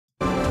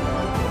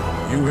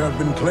You have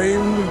been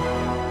claimed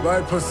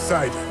by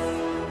Poseidon,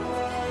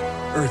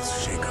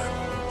 Earthshaker,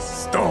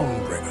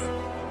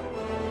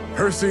 Stormbringer,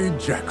 Percy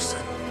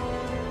Jackson,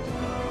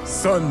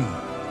 son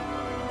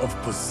of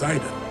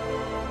Poseidon.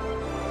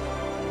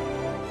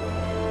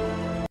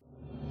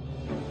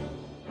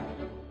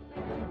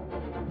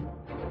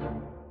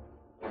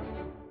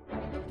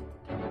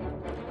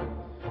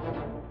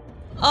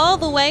 All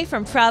the way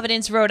from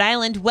Providence, Rhode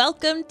Island,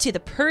 welcome to the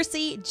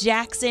Percy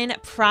Jackson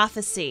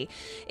Prophecy.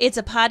 It's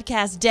a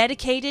podcast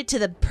dedicated to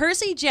the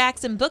Percy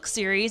Jackson book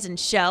series and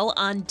show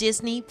on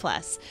Disney+.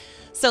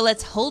 So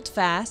let's hold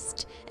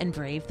fast and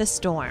brave the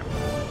storm.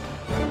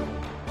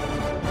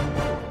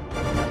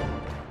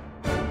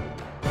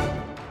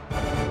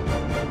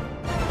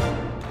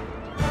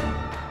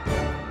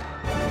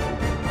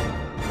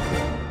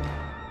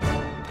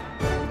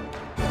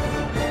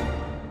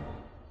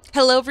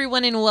 Hello,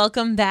 everyone, and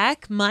welcome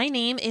back. My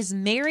name is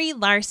Mary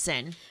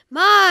Larson.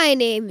 My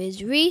name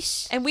is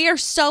Rhys. And we are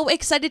so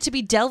excited to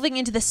be delving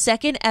into the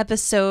second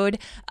episode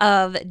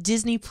of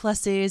Disney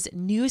Plus's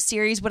new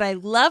series. What I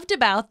loved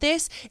about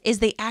this is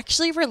they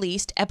actually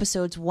released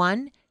episodes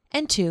 1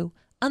 and 2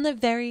 on the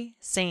very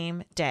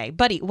same day.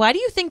 Buddy, why do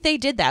you think they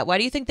did that? Why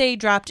do you think they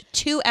dropped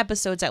 2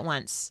 episodes at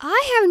once?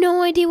 I have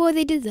no idea why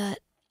they did that.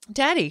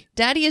 Daddy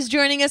is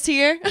joining us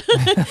here.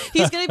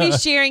 He's going to be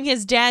sharing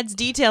his dad's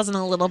details in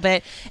a little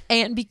bit.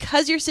 And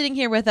because you're sitting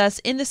here with us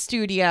in the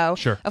studio,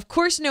 sure, of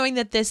course, knowing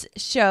that this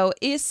show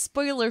is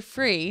spoiler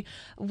free,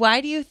 why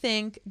do you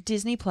think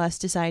Disney Plus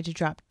decided to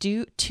drop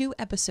 2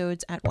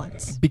 episodes at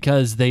once?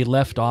 Because they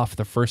left off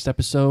the first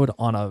episode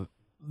on a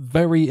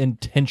very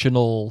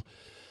intentional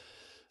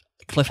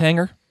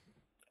cliffhanger.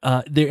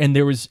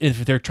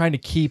 If they're trying to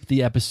keep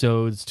the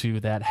episodes to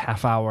that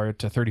half hour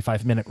to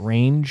 35-minute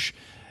range,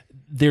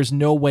 there's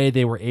no way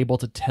they were able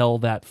to tell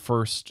that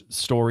first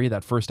story,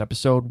 that first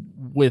episode,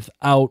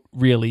 without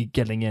really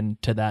getting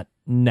into that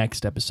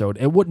next episode.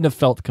 It wouldn't have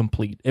felt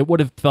complete. It would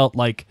have felt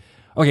like,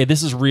 okay,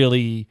 this is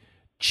really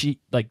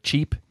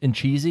cheap and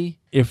cheesy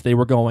if they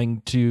were going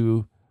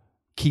to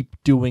keep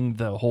doing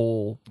the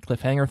whole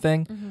cliffhanger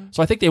thing. Mm-hmm.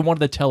 So I think they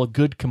wanted to tell a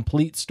good,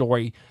 complete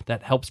story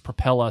that helps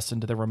propel us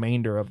into the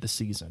remainder of the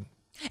season.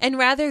 And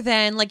rather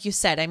than, like you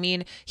said, I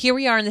mean, here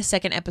we are in the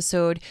second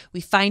episode.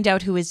 We find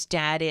out who his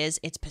dad is.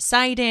 It's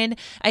Poseidon.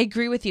 I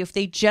agree with you. If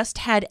they just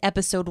had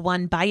episode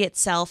 1 by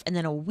itself and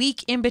then a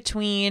week in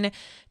between,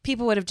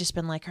 people would have just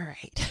been like, all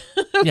right,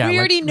 yeah, we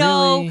already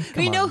know. Really?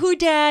 We know who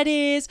dad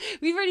is.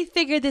 We've already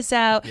figured this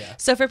out. Yeah.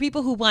 So for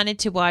people who wanted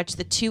to watch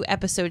the 2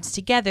 episodes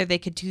together, they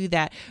could do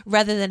that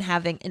rather than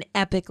having an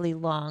epically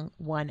long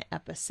 1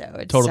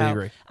 episode. Totally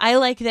agree. I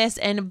like this.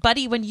 And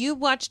Buddy, when you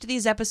watched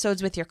these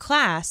episodes with your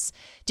class,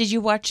 did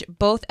you watch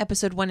both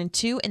episode 1 and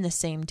 2 in the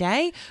same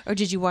day, or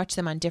did you watch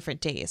them on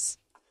different days?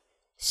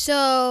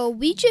 So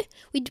we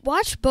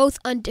watched both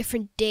on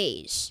different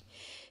days.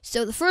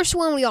 So the first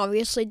one we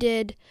obviously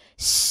did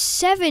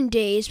 7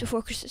 days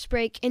before Christmas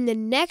break, and the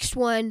next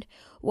one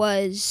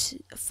was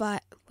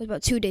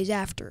about 2 days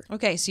after.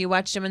 Okay, so you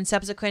watched them in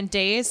subsequent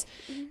days.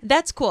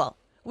 That's cool.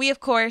 We, of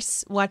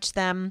course, watched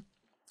them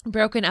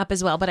broken up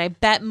as well, but I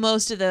bet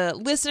most of the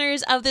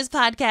listeners of this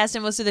podcast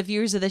and most of the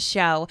viewers of the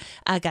show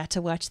got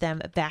to watch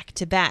them back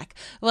to back.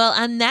 Well,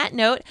 on that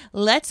note,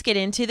 let's get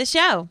into the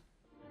show.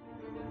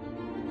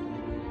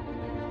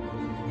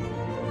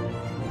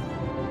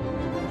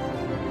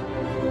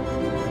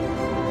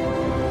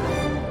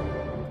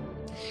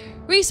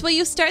 Rhys, will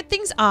you start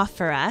things off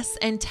for us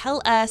and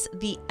tell us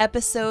the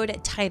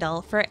episode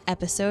title for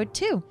episode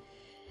 2?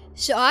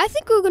 So I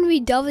think we're going to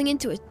be delving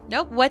into it.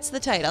 Nope, what's the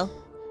title?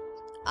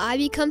 I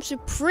become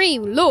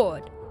Supreme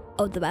Lord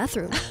of the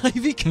Bathroom. I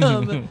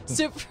become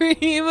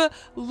Supreme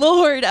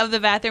Lord of the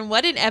Bathroom.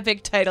 What an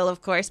epic title,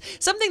 of course.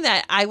 Something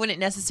that I wouldn't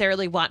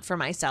necessarily want for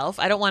myself.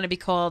 I don't want to be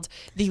called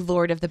the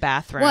Lord of the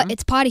Bathroom. What?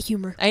 It's potty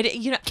humor. I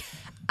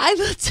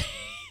will say,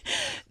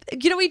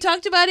 we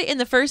talked about it in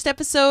the first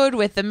episode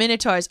with the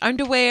Minotaur's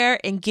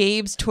underwear and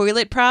Gabe's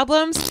toilet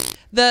problems.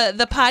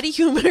 The potty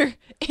humor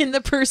in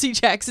the Percy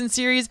Jackson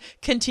series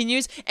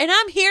continues, and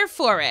I'm here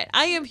for it.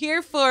 I am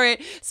here for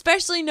it,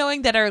 especially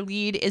knowing that our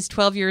lead is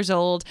 12 years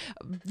old.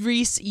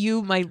 Rhys,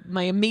 you,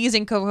 my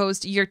amazing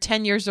co-host, you're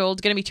 10 years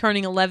old, going to be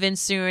turning 11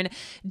 soon.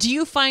 Do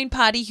you find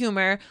potty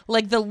humor,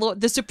 like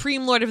the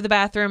Supreme Lord of the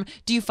Bathroom,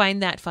 do you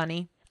find that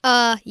funny?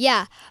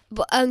 Yeah.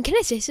 But can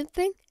I say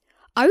something?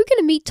 Are we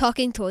gonna meet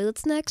talking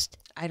toilets next?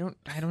 I don't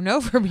know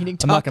if we're meeting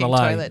I'm not talking gonna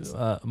toilets.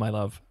 lie, my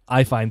love.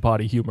 I find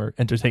potty humor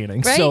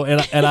entertaining. Right? So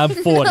and I'm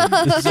 40,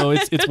 so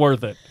it's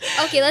worth it.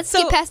 Okay, let's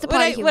get past the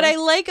potty humor. What I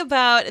like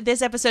about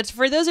this episode,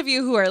 for those of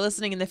you who are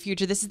listening in the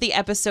future, this is the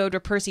episode where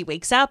Percy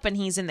wakes up and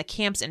he's in the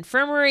camp's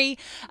infirmary.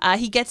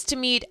 He gets to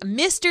meet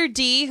Mr.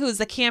 D, who's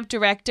the camp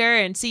director,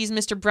 and sees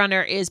Mr.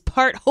 Brunner is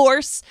part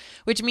horse,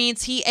 which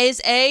means he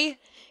is a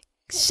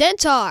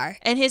centaur.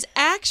 And his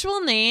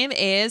actual name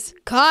is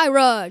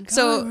Chiron.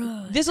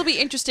 So this will be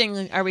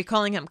interesting. Are we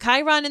calling him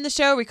Chiron in the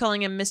show? Are we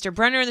calling him Mr.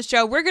 Brenner in the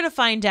show? We're going to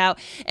find out.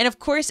 And of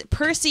course,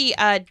 Percy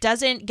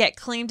doesn't get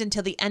claimed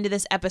until the end of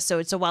this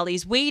episode. So while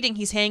he's waiting,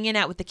 he's hanging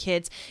out with the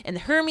kids in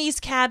the Hermes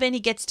cabin. He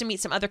gets to meet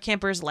some other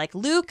campers like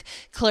Luke,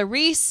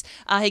 Clarice.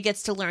 He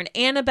gets to learn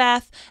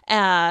Annabeth,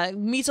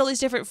 meets all these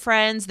different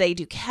friends. They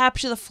do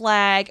capture the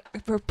flag.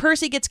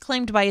 Percy gets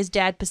claimed by his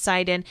dad,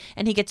 Poseidon,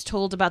 and he gets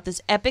told about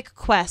this epic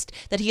quest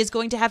that he is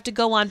going to have to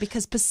go on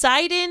because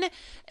Poseidon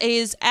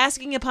is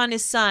asking upon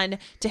his son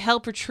to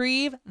help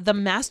retrieve the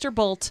Master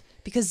Bolt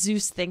because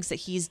Zeus thinks that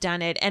he's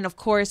done it. And of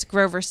course,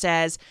 Grover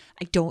says,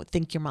 I don't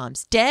think your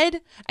mom's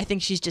dead. I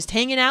think she's just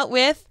hanging out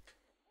with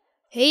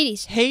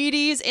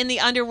Hades in the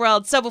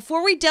underworld. So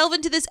before we delve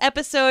into this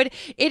episode,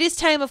 it is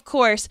time, of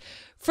course,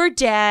 for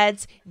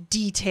Dad's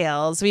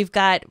details. We've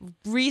got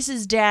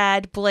Rhys's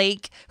dad,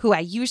 Blake, who I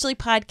usually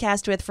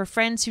podcast with. For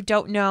friends who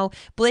don't know,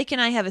 Blake and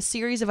I have a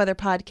series of other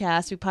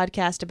podcasts. We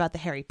podcast about the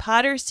Harry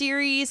Potter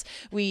series.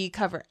 We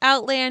cover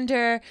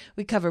Outlander.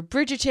 We cover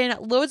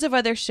Bridgerton, loads of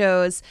other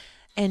shows.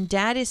 And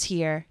Dad is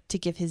here to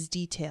give his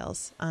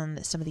details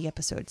on some of the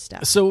episode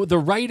stuff. So the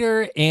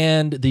writer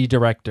and the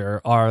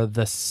director are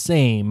the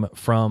same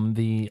from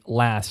the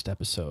last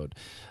episode.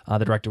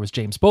 The director was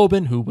James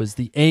Bobin, who was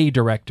the A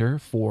director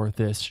for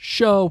this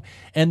show.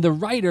 And the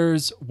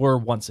writers were,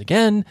 once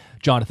again,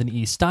 Jonathan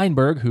E.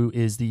 Steinberg, who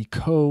is the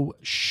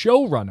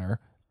co-showrunner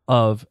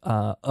of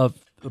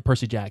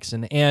Percy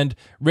Jackson, and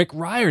Rick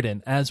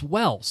Riordan as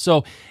well.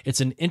 So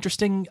it's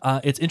interesting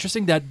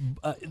that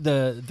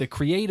the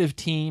creative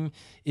team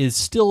is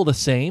still the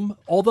same,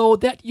 although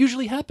that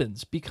usually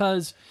happens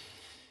because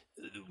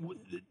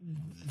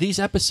these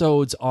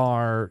episodes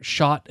are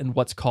shot in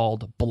what's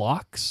called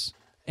blocks.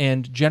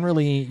 And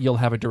generally, you'll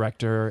have a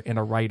director and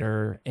a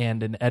writer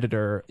and an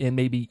editor and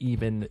maybe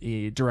even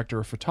a director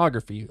of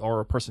photography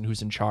or a person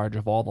who's in charge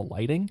of all the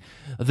lighting.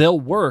 They'll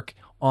work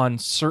on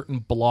certain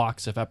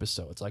blocks of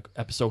episodes, like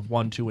episode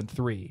 1, 2, and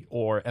 3,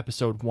 or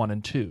episode 1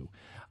 and 2.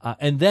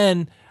 And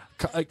then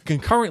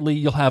concurrently,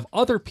 you'll have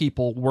other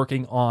people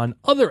working on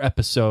other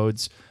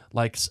episodes,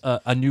 like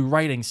a new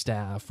writing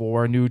staff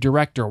or a new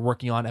director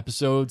working on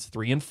episodes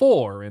 3 and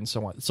 4 and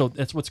so on. So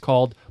that's what's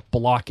called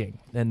blocking,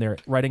 and they're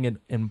writing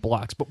in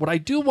blocks. But what I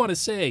do want to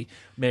say,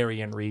 Mary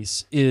and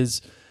Rhys,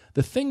 is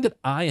the thing that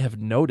I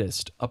have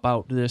noticed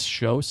about this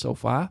show so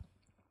far,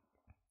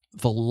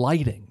 the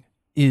lighting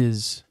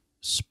is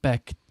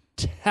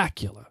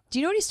spectacular. Do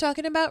you know what he's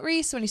talking about,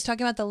 Rhys, when he's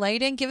talking about the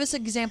lighting? Give us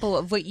an example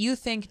of what you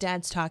think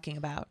Dad's talking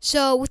about.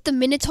 So with the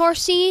Minotaur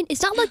scene,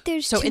 it's not like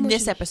there's So too in much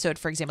this episode,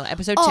 for example,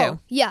 episode 2.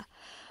 Yeah.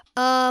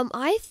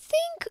 I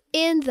think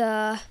in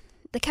the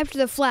capture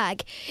the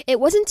flag, it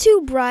wasn't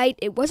too bright,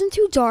 it wasn't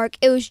too dark,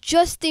 it was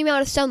just the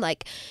amount of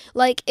sunlight.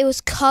 Like it was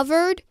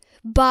covered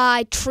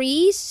by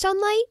trees,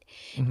 sunlight,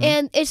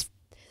 and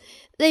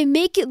they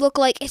make it look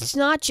like it's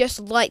not just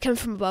light coming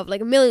from above,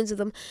 like millions of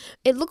them.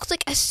 It looks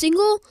like a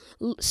single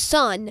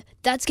sun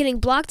that's getting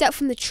blocked out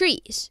from the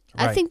trees.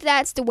 Right. I think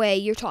that's the way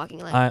you're talking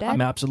like that.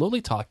 I'm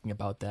absolutely talking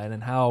about that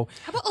and how...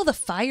 How about all the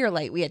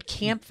firelight? We had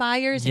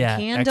campfires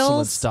and candles.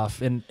 Excellent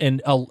stuff.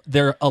 And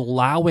they're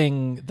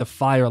allowing the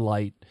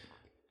firelight...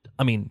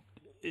 I mean,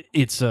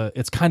 it's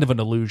kind of an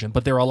illusion,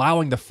 but they're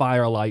allowing the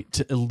firelight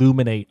to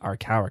illuminate our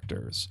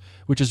characters,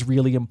 which is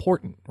really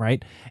important,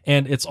 right?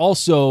 And it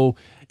also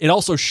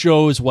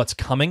shows what's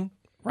coming,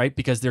 right?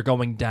 Because they're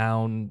going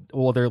down,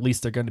 or they're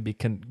going to be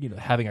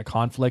having a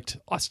conflict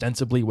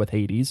ostensibly with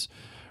Hades,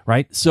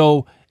 right?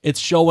 So it's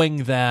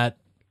showing that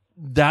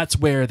that's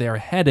where they're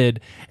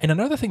headed. And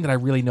another thing that I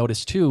really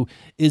noticed too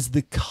is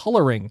the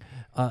coloring.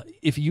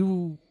 If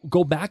you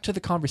go back to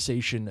the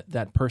conversation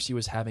that Percy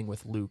was having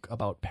with Luke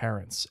about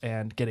parents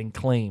and getting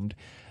claimed,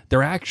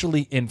 they're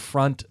actually in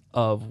front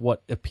of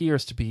what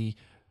appears to be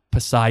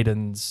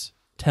Poseidon's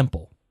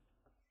temple,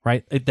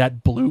 right?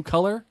 That blue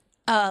color.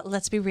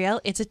 Let's be real.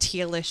 It's a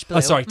tealish blue.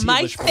 Oh, sorry,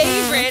 My tealish blue.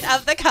 favorite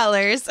of the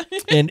colors.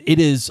 And it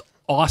is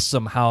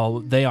awesome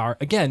how they are,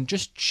 again,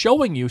 just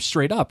showing you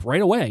straight up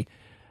right away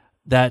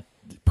that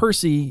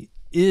Percy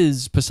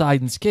is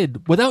Poseidon's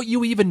kid without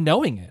you even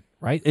knowing it.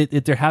 Right,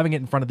 they're having it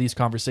in front of these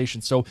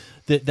conversations. So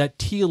that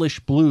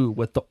tealish blue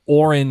with the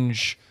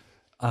orange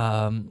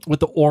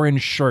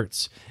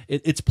shirts,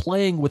 it's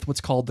playing with what's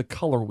called the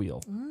color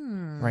wheel.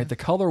 Right, the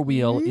color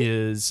wheel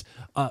is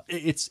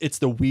it's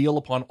the wheel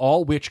upon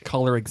all which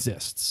color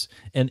exists,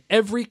 and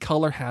every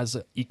color has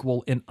an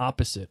equal and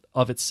opposite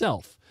of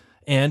itself.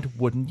 And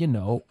wouldn't you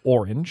know,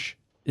 orange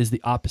is the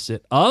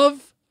opposite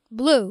of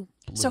Blue.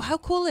 So how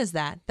cool is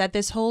that? That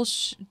this whole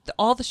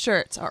all the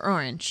shirts are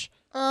orange.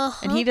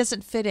 And he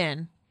doesn't fit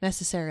in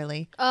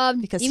necessarily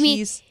because you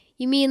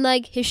mean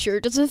like his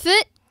shirt doesn't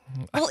fit?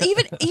 Well,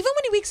 even when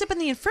he wakes up in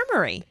the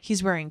infirmary,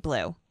 he's wearing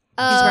blue.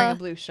 He's wearing a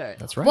blue shirt.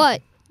 That's right.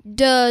 What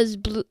does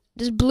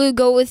blue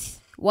go with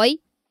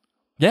white?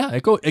 Yeah,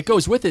 it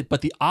goes with it,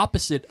 but the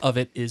opposite of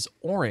it is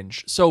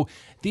orange. So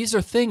these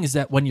are things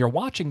that when you're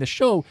watching the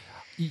show,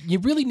 you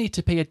really need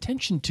to pay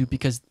attention to,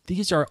 because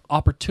these are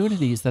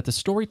opportunities that the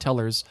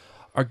storytellers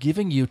are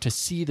giving you to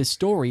see the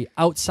story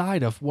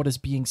outside of what is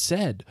being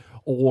said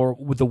or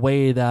with the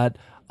way that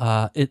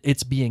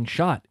it's being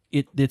shot.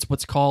 It's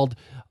what's called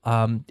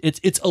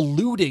it's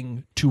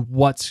alluding to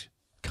what's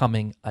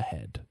coming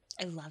ahead.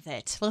 I love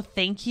it. Well,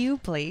 thank you,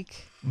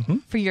 Blake,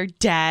 for your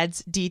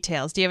dad's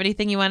details. Do you have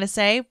anything you want to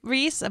say,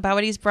 Rhys, about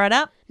what he's brought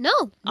up?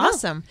 No.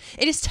 Awesome.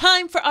 It is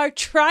time for our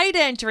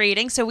Trident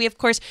rating. So we, of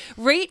course,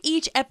 rate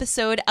each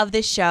episode of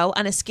this show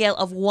on a scale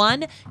of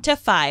 1 to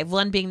 5.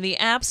 1 being the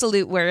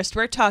absolute worst.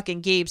 We're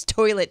talking Gabe's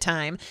toilet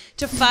time.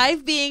 To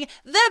 5 being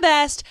the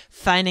best,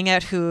 finding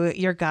out who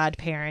your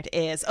godparent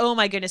is. Oh,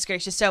 my goodness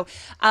gracious. So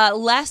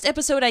last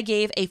episode, I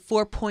gave a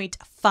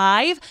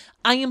 4.5.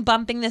 I am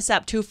bumping this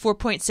up to a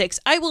 4.6.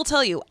 I will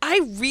tell you, I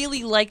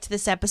really liked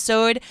this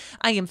episode.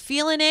 I am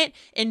feeling it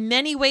in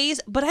many ways,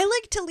 but I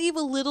like to leave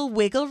a little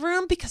wiggle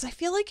room because I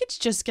feel like it's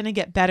just going to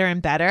get better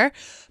and better.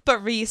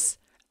 But Rhys,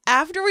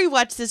 after we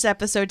watched this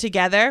episode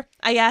together,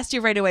 I asked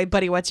you right away,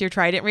 buddy, what's your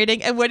Trident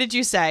rating? And what did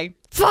you say?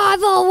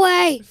 5 all the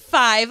way.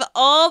 5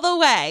 all the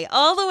way.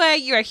 All the way.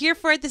 You are here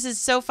for it. This has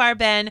so far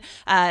been,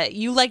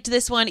 you liked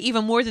this one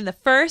even more than the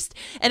first.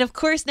 And of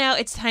course, now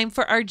it's time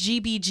for our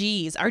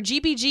GBGs. Our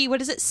GBG, what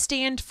does it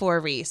stand for,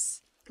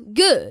 Rhys?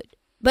 Good,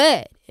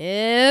 bad,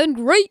 and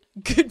great.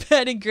 Good,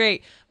 bad, and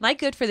great. My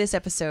good for this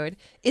episode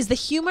is the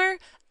humor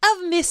of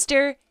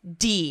Mr.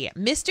 D.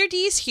 Mr.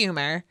 D's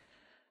humor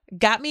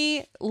got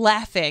me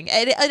laughing.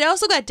 It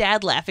also got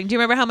Dad laughing. Do you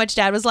remember how much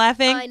Dad was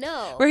laughing? I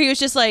know. Where he was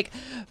just like,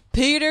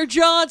 Peter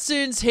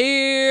Johnson's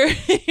here.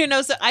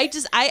 So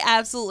I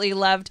absolutely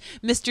loved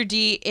Mr.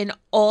 D in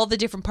all the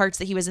different parts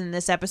that he was in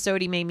this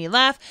episode. He made me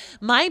laugh.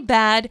 My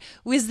bad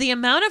was the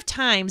amount of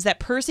times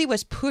that Percy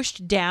was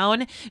pushed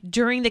down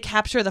during the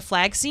capture of the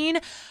flag scene.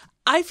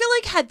 I feel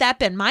like had that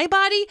been my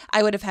body,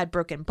 I would have had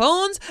broken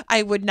bones.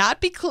 I would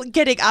not be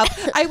getting up.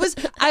 I was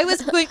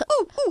going,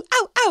 ooh, ooh,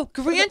 ow, ow.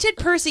 Granted,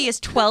 Percy is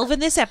 12 in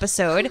this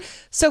episode,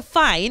 so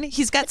fine.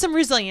 He's got some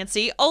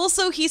resiliency.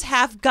 Also, he's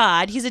half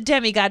god. He's a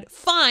demigod.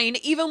 Fine,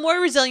 even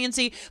more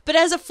resiliency. But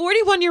as a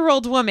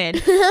 41-year-old woman,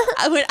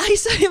 when I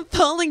saw him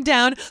falling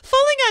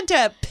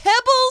onto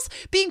pebbles,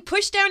 being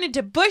pushed down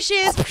into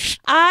bushes,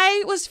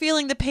 I was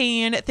feeling the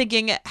pain,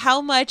 thinking how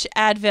much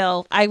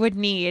Advil I would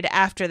need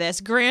after this.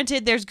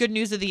 Granted, there's good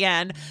news at the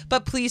end,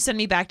 but please send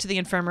me back to the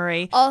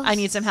infirmary. I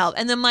need some help.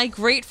 And then my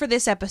great for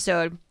this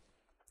episode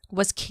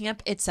was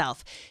camp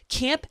itself.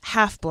 Camp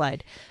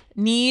Half-Blood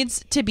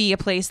needs to be a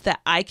place that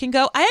I can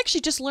go. I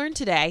actually just learned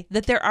today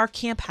that there are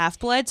Camp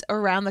Half-Bloods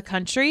around the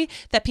country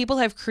that people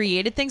have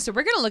created things. So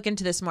we're going to look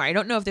into this more. I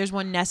don't know if there's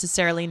one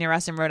necessarily near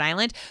us in Rhode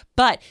Island,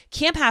 but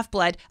Camp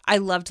Half-Blood, I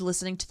loved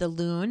listening to the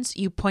loons.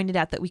 You pointed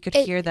out that we could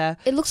hear the...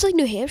 It looks like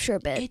New Hampshire a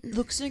bit. It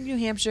looks like New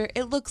Hampshire.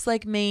 It looks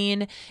like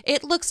Maine.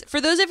 It looks... For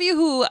those of you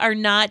who are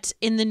not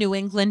in the New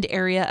England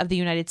area of the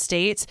United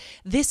States,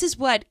 this is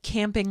what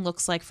camping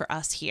looks like for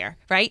us here,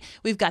 right?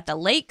 We've got the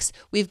lakes.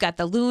 We've got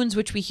the loons,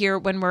 which we hear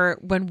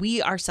when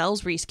we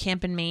ourselves, Rhys,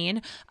 camp in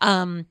Maine,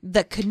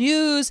 the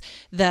canoes,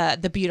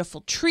 the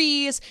beautiful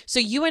trees. So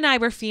you and I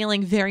were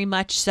feeling very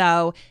much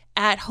so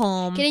at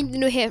home. Getting the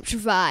New Hampshire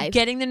vibe.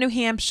 Getting the New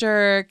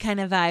Hampshire kind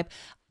of vibe.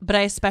 But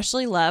I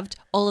especially loved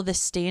all of the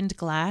stained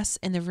glass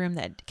in the room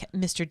that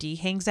Mr. D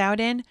hangs out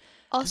in.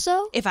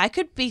 Also, if I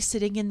could be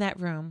sitting in that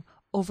room,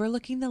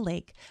 overlooking the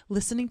lake,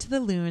 listening to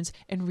the loons,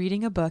 and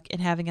reading a book and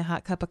having a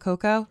hot cup of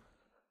cocoa,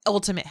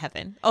 ultimate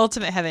heaven.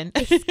 Ultimate heaven.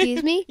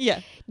 Excuse me?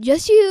 Yeah.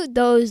 Just you,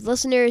 those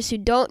listeners who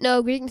don't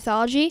know Greek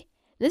mythology,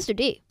 Mr.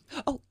 D.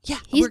 Oh, yeah.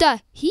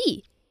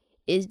 He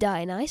is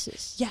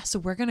Dionysus. Yeah, so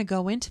we're going to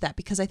go into that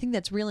because I think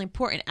that's really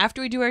important.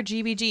 After we do our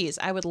GBGs,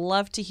 I would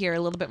love to hear a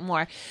little bit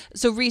more.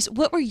 So, Rhys,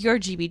 what were your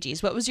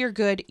GBGs? What was your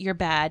good, your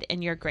bad,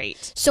 and your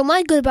great? So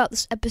my good about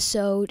this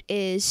episode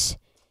is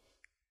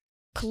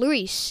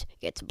Clarice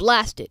gets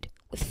blasted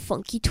with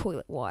funky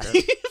toilet water.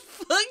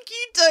 Funky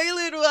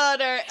toilet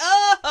water.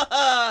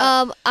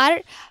 Oh.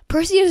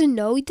 Percy doesn't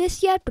know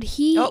this yet, but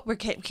he. Oh, we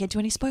can't do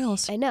any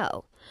spoils. I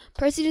know.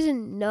 Percy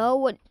doesn't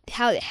know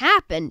how it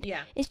happened.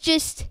 Yeah. It's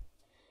just.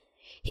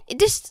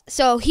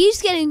 So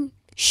he's getting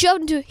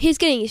shoved into. He's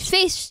getting his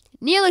face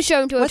nearly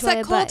shoved into a toilet. What's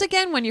that called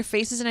again? When your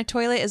face is in a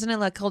toilet, isn't it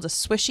like called a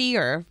swishy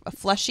or a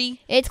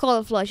flushy? It's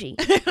called a flushy.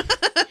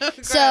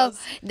 So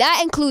that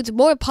includes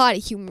more potty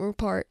humor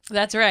part.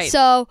 That's right.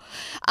 So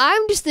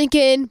I'm just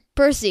thinking,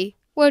 Percy,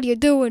 what are you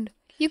doing?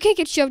 You can't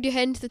get shoved your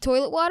head into the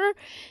toilet water.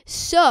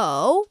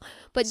 So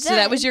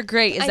that was your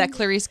great, is that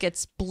Clarice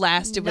gets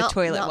blasted with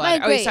toilet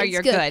water. Great, sorry,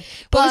 your good. good.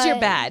 What was your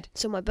bad?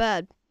 So my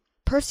bad.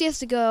 Percy has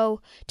to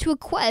go to a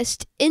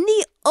quest in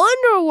the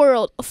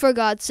underworld, for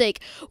God's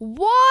sake.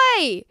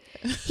 Why?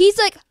 He's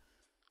like,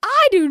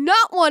 I do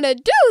not want to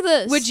do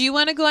this. Would you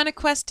want to go on a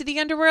quest to the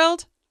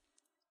underworld?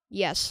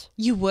 Yes.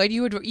 You would?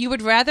 You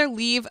would rather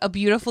leave a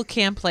beautiful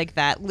camp like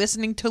that,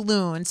 listening to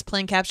loons,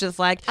 playing Capture the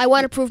Flag? I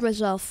want to prove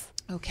myself.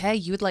 Okay,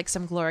 you would like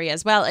some glory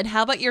as well. And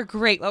how about your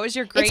great? What was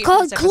your great? It's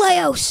called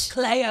Kleos.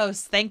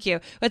 Kleos, thank you.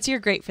 What's your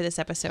great for this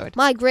episode?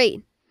 My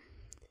great.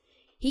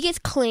 He gets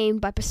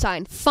claimed by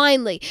Poseidon.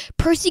 Finally,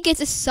 Percy gets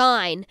a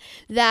sign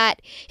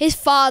that his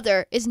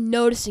father is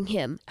noticing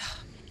him.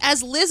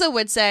 as Lizzo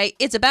would say,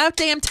 it's about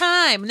damn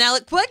time. Now,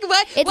 like, what?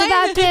 It's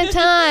about damn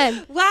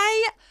time.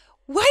 Why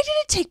did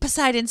it take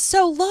Poseidon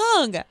so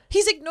long?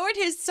 He's ignored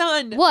his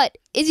son. What?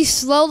 Is he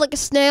slow like a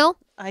snail?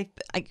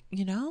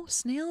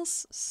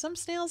 Snails, some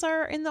snails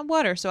are in the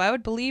water, so I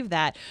would believe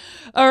that.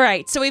 All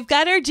right, so we've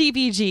got our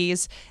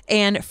GBGs.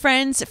 And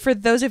friends, for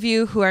those of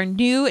you who are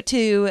new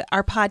to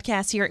our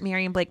podcast here at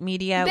Miriam Blake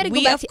Media,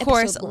 we, of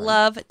course,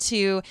 love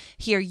to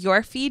hear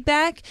your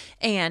feedback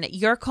and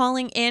your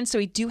calling in. So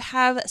we do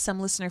have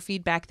some listener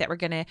feedback that we're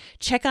going to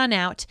check on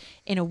out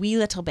in a wee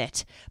little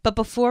bit. But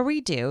before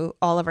we do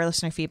all of our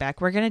listener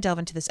feedback, we're going to delve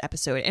into this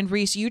episode. And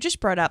Rhys, you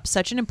just brought up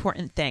such an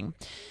important thing.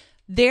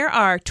 There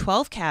are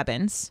 12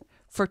 cabins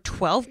for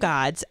 12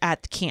 gods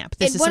at the camp.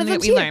 This is something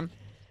that we learn.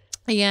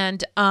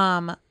 And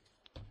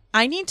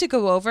I need to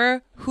go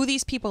over who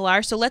these people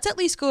are. So let's at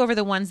least go over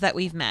the ones that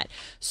we've met.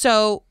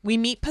 So we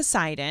meet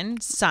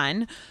Poseidon's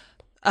son.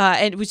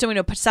 So we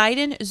know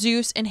Poseidon,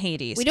 Zeus, and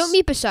Hades. We don't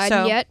meet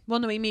Poseidon yet. Well,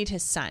 no, we meet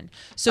his son.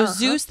 So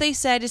Zeus, they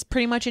said, is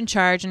pretty much in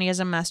charge, and he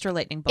has a master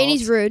lightning bolt. And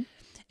he's rude.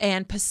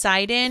 And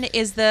Poseidon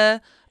is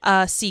the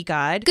sea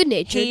god. Good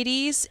natured.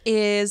 Hades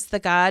is the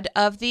god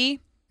of the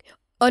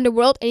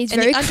underworld, and he's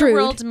very the crude.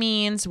 Underworld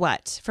means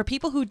what? For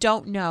people who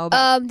don't know.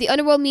 The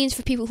underworld means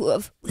for people who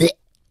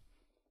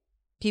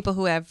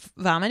have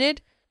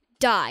vomited?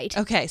 Died.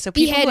 Okay, so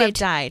people who have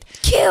died.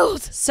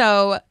 Killed.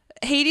 So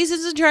Hades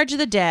is in charge of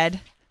the dead.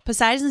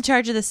 Poseidon's in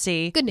charge of the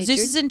sea. Good natured.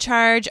 Zeus is in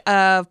charge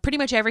of pretty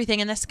much everything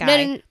in the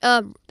sky.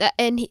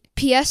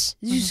 P.S.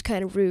 Zeus is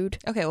kind of rude.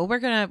 Okay, well we're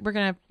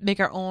gonna make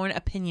our own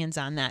opinions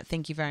on that.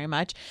 Thank you very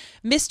much.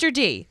 Mr.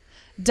 D,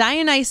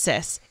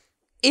 Dionysus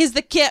is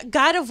the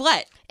god of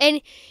what? And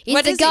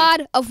he's the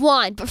god of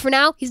wine, but for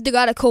now, he's the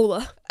god of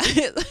cola.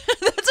 That's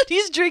what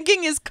he's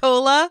drinking is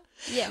cola?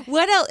 Yeah.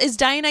 What else? Is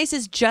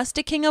Dionysus just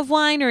a king of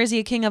wine, or is he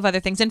a king of other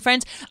things? And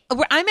friends,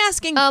 I'm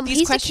asking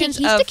these questions.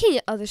 He's the king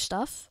of other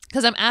stuff.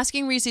 Because I'm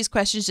asking Rhys these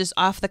questions just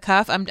off the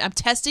cuff. I'm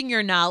testing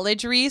your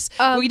knowledge, Rhys.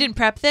 We didn't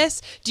prep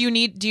this. Do you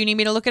need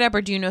me to look it up,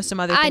 or do you know some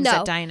other things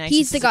that Dionysus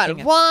he's the god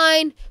of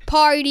wine,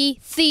 party,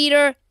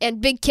 theater,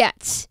 and big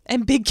cats.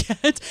 And big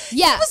cats.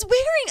 Yeah. He was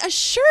wearing a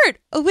shirt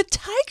with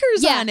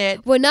tigers on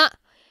it. We're not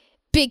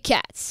big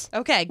cats.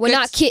 Okay. We're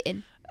not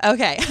kitten.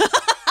 Okay.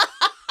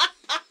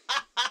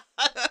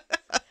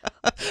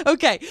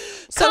 Okay.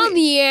 So come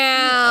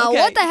here. Okay.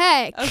 What the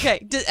heck?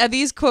 Okay. Are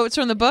these quotes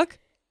from the book?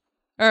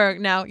 Or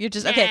no, you're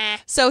just okay.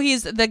 So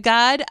he's the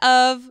god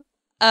of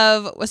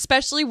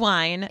especially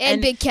wine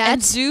and big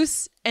cats.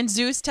 And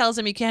Zeus tells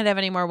him you can't have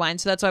any more wine.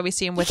 So that's why we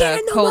see him with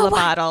a cola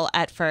bottle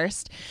at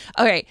first.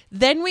 Okay.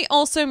 Then we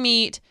also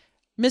meet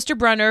Mr.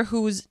 Brunner,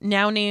 who's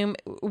now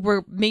named,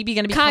 we're maybe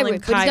going to be calling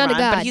him Chiron,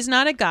 but he's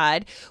not a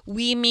god.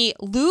 We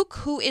meet Luke,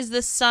 who is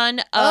the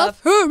son of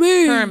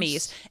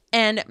Hermes.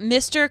 And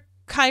Mr.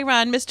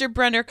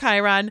 Brunner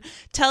Chiron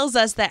tells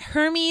us that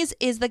Hermes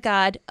is the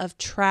god of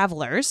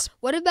travelers.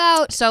 What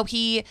about... So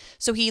he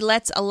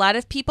lets a lot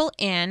of people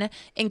in,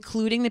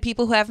 including the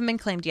people who haven't been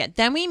claimed yet.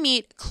 Then we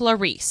meet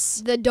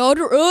Clarice. The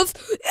daughter of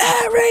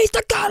Ares,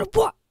 the god of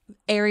war.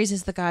 Ares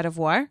is the god of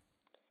war.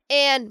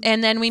 And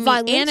then we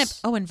violence. meet Anna.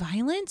 Oh, and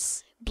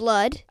violence?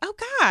 Blood. Oh,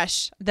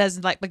 gosh.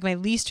 That's like my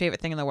least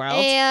favorite thing in the world.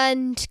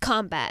 And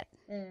combat.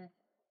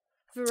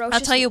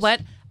 I'll tell you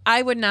what.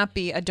 I would not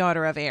be a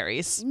daughter of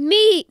Ares.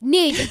 Me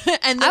neither.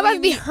 And I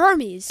would be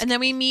Hermes. And then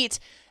we meet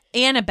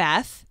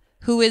Annabeth,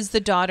 who is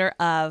the daughter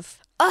of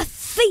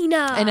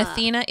Athena. And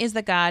Athena is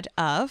the god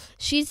of?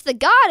 She's the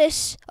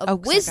goddess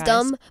of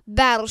wisdom,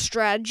 battle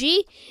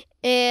strategy,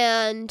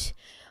 and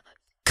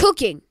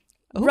cooking,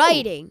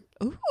 writing.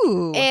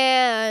 Ooh.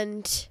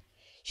 And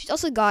she's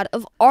also god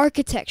of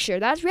architecture.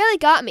 That's really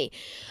got me.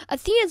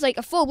 Athena's like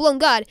a full-blown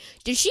god.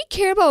 Does she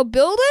care about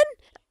building?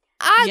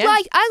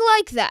 I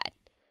like that.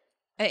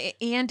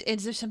 And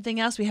is there something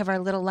else? We have our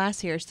little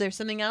lass here. Is there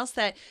something else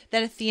that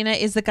Athena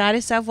is the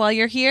goddess of while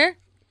you're here?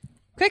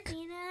 Quick.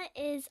 Athena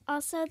is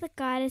also the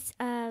goddess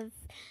of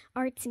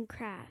arts and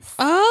crafts.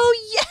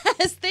 Oh,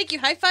 yes. Thank you.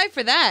 High five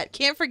for that.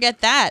 Can't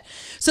forget that.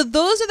 So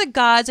those are the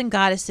gods and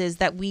goddesses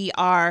that we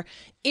are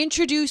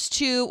introduced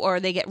to, or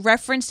they get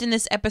referenced in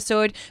this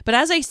episode. But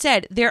as I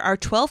said, there are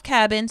 12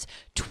 cabins,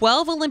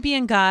 12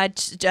 Olympian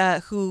gods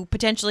who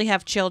potentially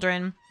have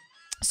children.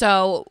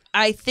 So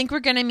I think we're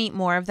going to meet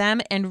more of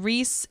them. And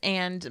Rhys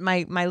and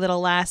my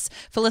little lass,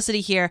 Felicity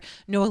here,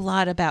 know a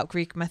lot about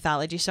Greek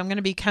mythology. So I'm going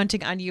to be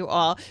counting on you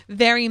all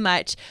very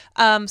much.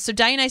 So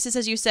Dionysus,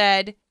 as you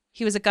said,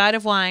 he was a god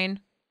of wine.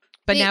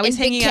 But now he's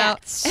hanging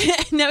out.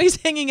 Now he's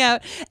hanging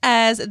out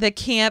as the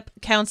camp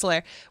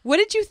counselor. What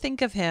did you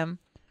think of him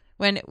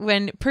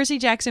when Percy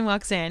Jackson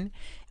walks in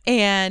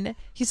and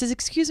he says,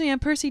 "Excuse me, I'm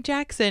Percy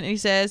Jackson," and he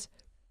says,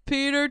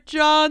 "Peter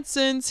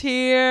Johnson's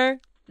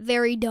here."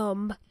 Very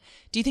dumb.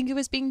 Do you think he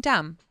was being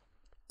dumb?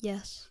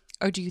 Yes.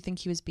 Or do you think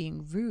he was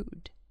being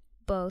rude?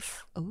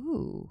 Both.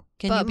 Ooh.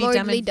 Can but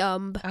you be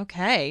dumb?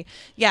 Okay.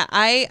 Yeah,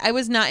 I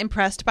was not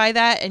impressed by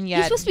that, and yet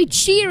he's supposed to be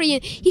cheery,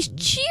 and he's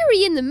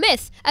cheery in the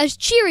myth, as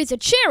cheery as a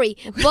cherry,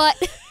 but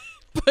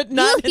but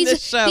not in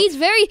this show.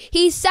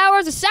 He's sour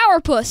as a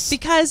sourpuss.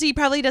 Because he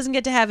probably doesn't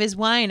get to have his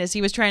wine as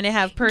he was trying to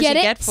have Percy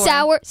get for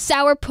him.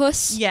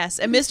 Sourpuss. Yes,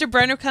 and Mr.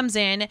 Brenner comes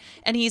in,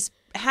 and he's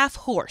half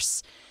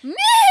horse.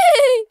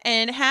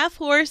 And half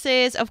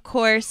horses, of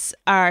course,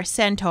 are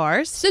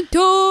centaurs.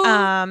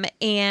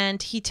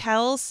 And he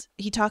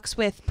talks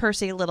with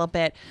Percy a little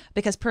bit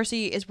because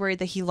Percy is worried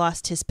that he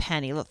lost his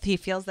pen. He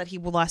feels that he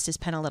lost his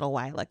pen a little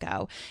while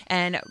ago.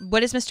 And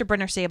what does Mr.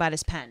 Brenner say about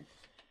his pen?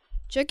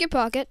 Check your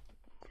pocket.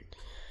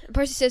 And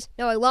Percy says,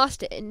 no, I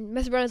lost it. And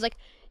Mr. Brenner's like,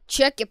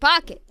 check your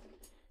pocket.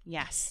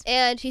 Yes.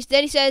 And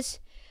then he says,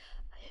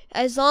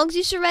 as long as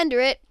you surrender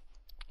it,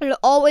 it'll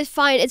always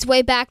find its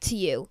way back to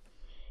you.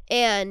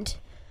 And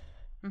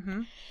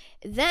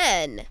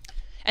then...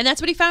 And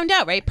that's what he found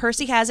out, right?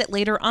 Percy has it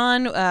later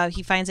on.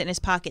 He finds it in his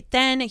pocket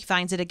then. He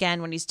finds it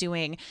again when he's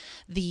doing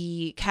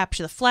the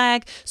capture the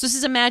flag. So this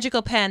is a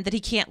magical pen that he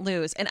can't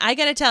lose. And I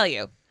got to tell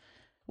you,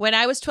 when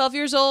I was 12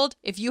 years old,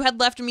 if you had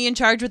left me in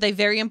charge with a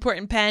very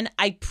important pen,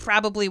 I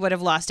probably would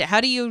have lost it.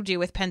 How do you do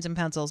with pens and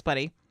pencils,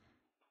 buddy?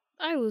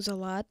 I lose a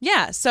lot.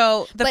 Yeah,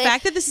 so the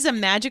fact that this is a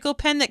magical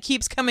pen that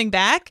keeps coming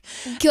back,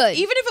 good.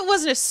 Even if it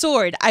wasn't a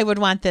sword, I would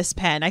want this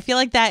pen. I feel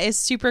like that is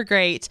super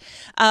great.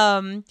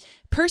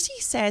 Percy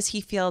says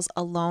he feels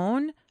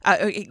alone.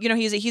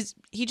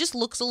 He just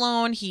looks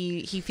alone.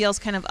 He feels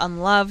kind of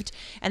unloved,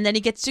 and then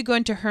he gets to go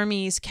into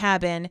Hermes'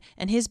 cabin,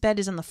 and his bed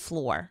is on the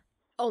floor.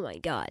 Oh my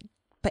God!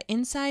 But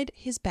inside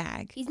his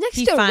bag, he's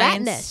next to a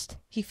rat nest.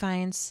 He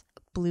finds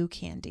blue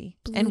candy.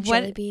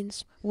 Jelly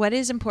beans. What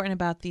is important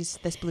about this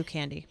blue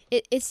candy?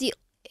 It's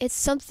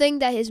something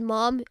that his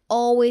mom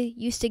always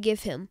used to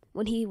give him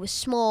when he was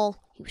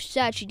small. He was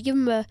sad. She'd give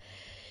him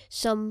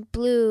some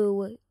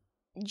blue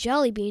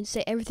jelly beans,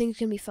 say everything's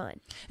gonna be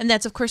fine. And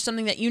that's of course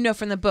something that you know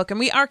from the book. And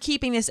we are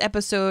keeping these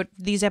episodes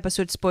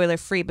spoiler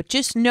free, but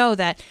just know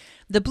that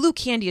the blue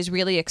candy is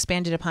really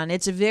expanded upon.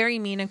 It's very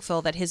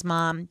meaningful that his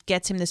mom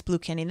gets him this blue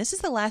candy. And this is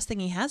the last thing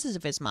he has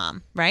of his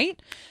mom,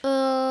 right?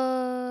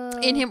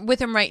 With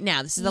him right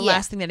now. This is the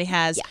last thing that he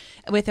has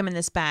with him in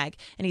this bag.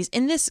 And he's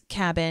in this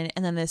cabin,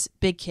 and then this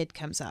big kid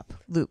comes up,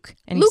 Luke,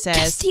 and he says,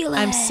 Castile.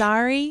 I'm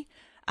sorry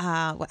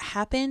what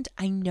happened.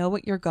 I know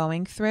what you're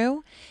going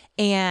through.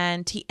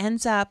 And he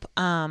ends up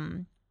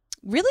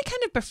really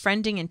kind of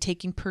befriending and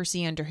taking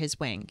Percy under his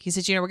wing. He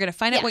says, we're going to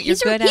find out what you're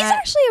good at. He's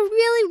actually a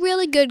really,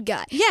 really good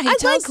guy. Yeah, I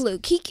like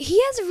Luke.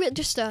 He has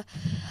just a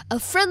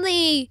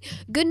friendly,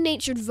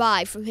 good-natured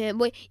vibe from him.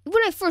 When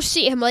I first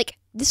see him, like,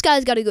 this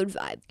guy's got a good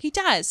vibe. He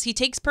does. He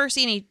takes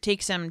Percy and he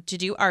takes him to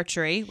do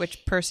archery,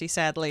 which Percy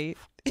sadly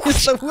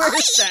is the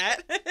worst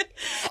at.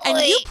 And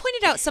you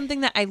pointed out something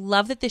that I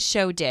love that this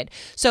show did.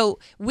 So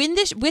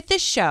with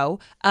this show,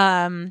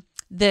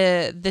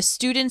 the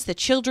students, the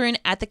children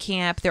at the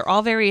camp, they're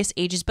all various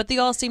ages, but they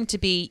all seem to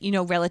be,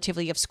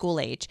 relatively of school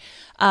age.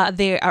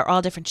 They are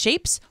all different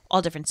shapes,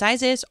 all different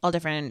sizes, all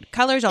different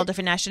colors, all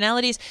different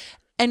nationalities.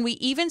 And we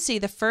even see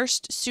the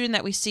first student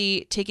that we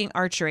see taking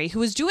archery,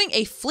 who is doing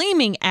a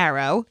flaming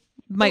arrow,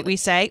 might we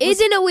say.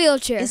 Is in a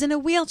wheelchair. Is in a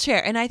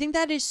wheelchair. And I think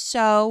that is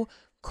so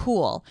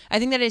cool. I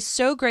think that is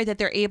so great that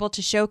they're able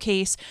to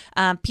showcase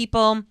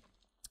people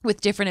with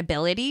different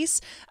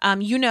abilities.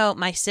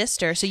 My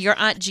sister, so your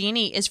Aunt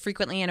Jeannie is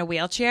frequently in a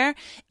wheelchair.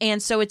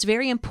 And so it's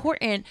very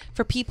important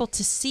for people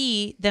to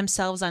see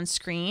themselves on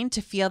screen,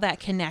 to feel that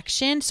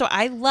connection. So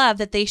I love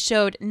that they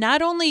showed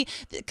not only,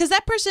 because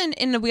that person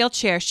in the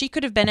wheelchair, she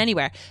could have been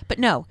anywhere, but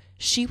no,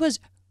 she was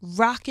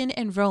rocking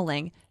and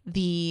rolling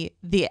the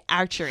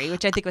archery,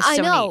 which I think was so neat.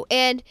 I know,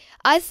 and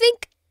I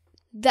think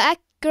that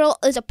girl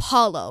is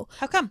Apollo.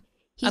 How come?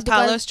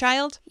 Apollo's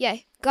child? Yeah,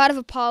 god of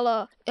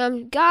Apollo.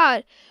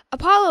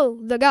 Apollo,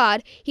 the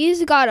god, he's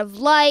the god of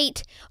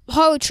light,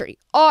 poetry,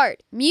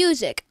 art,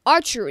 music,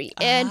 archery,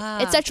 and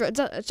etc.,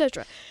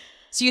 etc.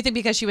 So you think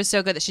because she was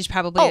so good that she's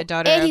probably a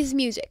daughter and he's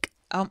music.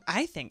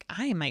 I think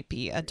I might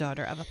be a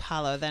daughter of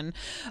Apollo then.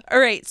 All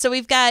right, so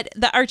we've got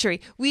the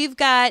archery. We've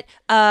got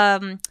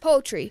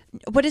poetry.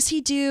 What does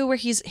he do where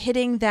he's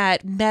hitting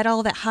that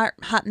metal, that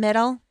hot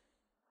metal?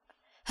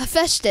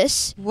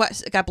 Hephaestus.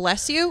 What? God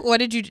bless you. What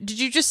did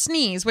you just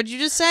sneeze? What did you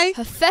just say?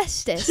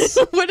 Hephaestus.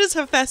 What does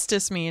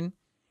Hephaestus mean?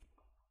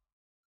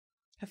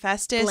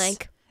 Hephaestus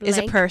blank. is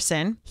a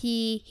person.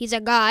 He's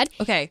a god.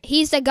 Okay.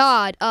 He's the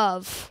god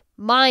of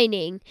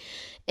mining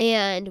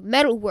and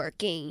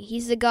metalworking.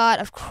 He's the god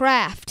of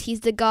craft.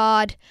 He's the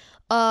god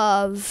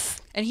of...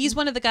 And he's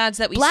one of the gods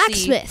that we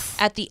blacksmith.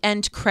 See at the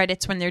end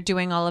credits when they're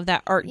doing all of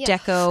that Art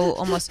Deco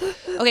almost.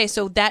 Okay,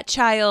 so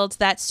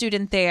that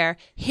student there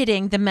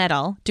hitting the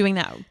metal, doing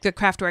the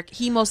craft work,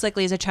 he most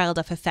likely is a child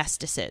of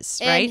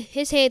Hephaestus's, right? And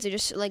his hands are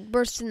just like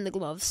bursting in the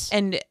gloves.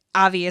 And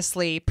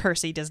obviously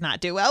Percy does not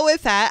do well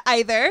with that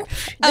either.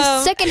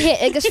 The second hit,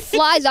 it just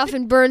flies off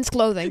and burns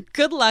clothing.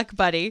 Good luck,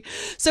 buddy.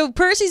 So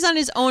Percy's on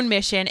his own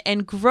mission,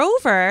 and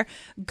Grover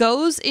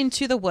goes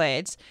into the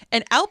woods,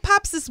 and out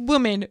pops this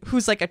woman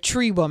who's like a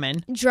tree woman.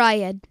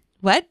 Dryad.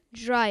 What?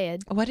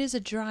 Dryad. What is a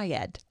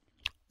dryad?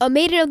 A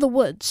maiden of the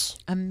woods.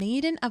 A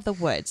maiden of the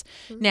woods.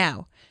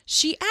 Now,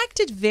 she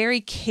acted very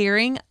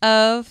caring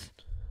of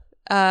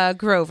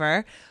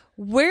Grover.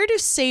 Where do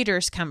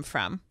satyrs come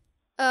from?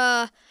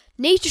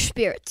 Nature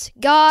spirits,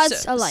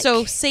 gods alike.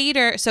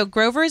 So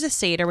Grover is a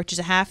satyr, which is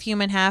a half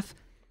human, half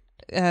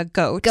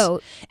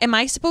goat. Am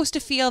I supposed to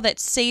feel that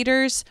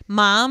satyrs'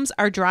 moms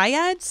are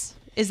dryads?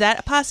 Is that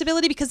a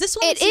possibility? Because this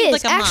one seems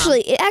like a mom.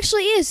 It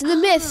actually is. In the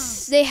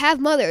myths, they have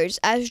mothers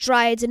as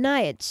dryads and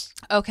naiads.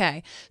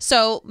 Okay.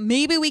 So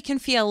maybe we can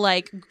feel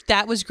like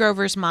that was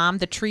Grover's mom,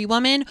 the tree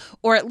woman,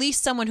 or at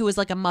least someone who was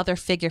like a mother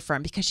figure for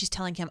him, because she's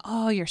telling him,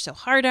 oh, you're so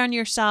hard on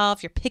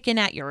yourself. You're picking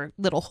at your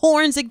little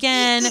horns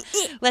again.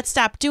 Let's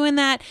stop doing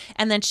that.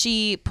 And then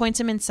she points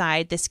him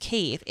inside this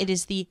cave. It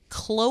is the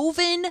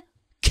Cloven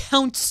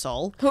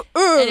Council,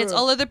 and it's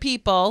all other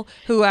people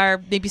who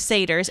are maybe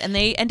satyrs, and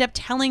they end up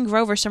telling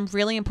Grover some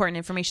really important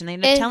information. They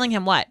end up telling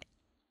him what?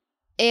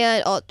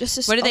 And what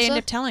do they end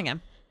up telling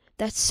him?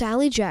 That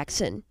Sally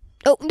Jackson.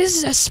 Oh, this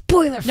is a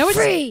spoiler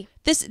free.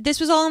 This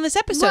was all in this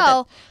episode.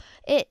 Well,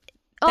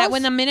 that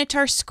when the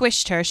Minotaur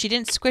squished her, she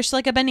didn't squish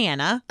like a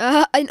banana.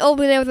 An old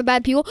banana with the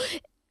bad people.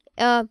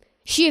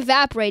 She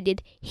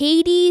evaporated.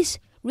 Hades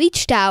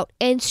reached out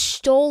and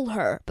stole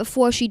her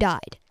before she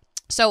died.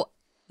 So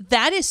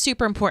that is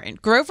super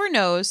important. Grover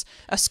knows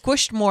a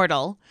squished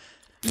mortal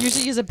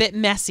usually is a bit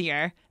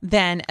messier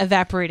than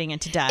evaporating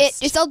into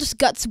dust. It's all just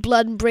guts,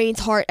 blood, and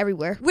brains, heart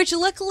everywhere. Which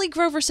luckily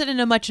Grover said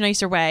in a much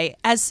nicer way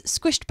as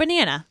squished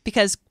banana,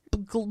 because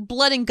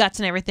blood and guts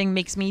and everything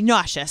makes me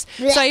nauseous.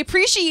 So I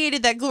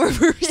appreciated that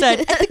Grover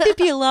said, I think they'd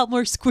be a lot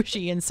more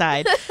squishy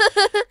inside.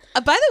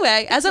 By the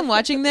way, as I'm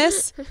watching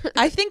this,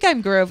 I think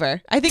I'm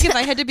Grover. I think if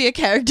I had to be a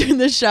character in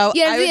this show,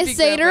 I would be a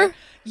satyr. Grover.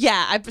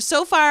 Yeah,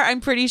 so far I'm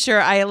pretty sure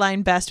I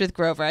align best with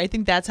Grover. I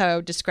think that's how I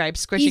would describe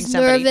squishing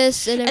somebody. He's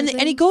nervous and everything.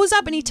 And he goes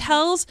up and he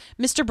tells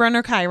Mr.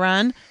 Brunner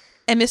Chiron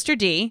and Mr.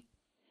 D,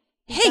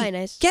 hey,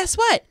 nice. Guess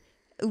what?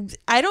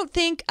 I don't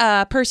think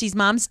Percy's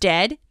mom's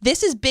dead.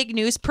 This is big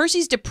news.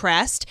 Percy's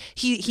depressed.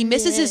 He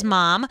misses his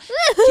mom.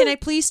 Can I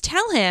please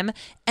tell him?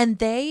 And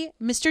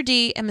Mr.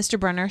 D and Mr.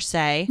 Brunner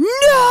say,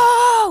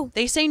 no!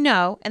 They say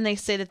no, and they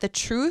say that the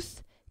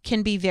truth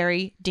can be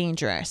very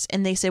dangerous.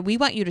 And they said, we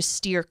want you to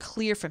steer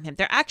clear from him.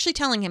 They're actually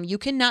telling him, you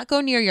cannot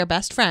go near your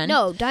best friend.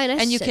 No,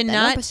 Dionysus and you said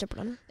cannot, that, no, Mr.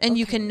 Brunner. And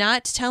you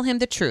cannot tell him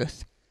the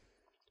truth.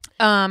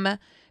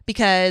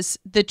 Because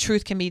the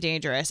truth can be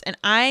dangerous. And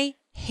I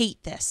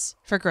hate this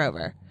for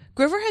Grover.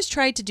 Grover has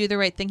tried to do the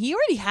right thing. He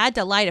already had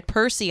to lie to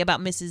Percy about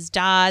Mrs.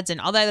 Dodds and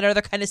all that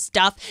other kind of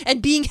stuff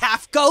and being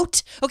half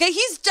goat. Okay,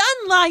 he's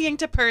done lying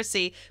to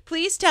Percy.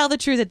 Please tell the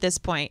truth at this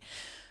point.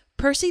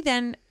 Percy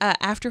then,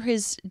 after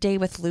his day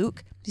with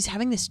Luke, he's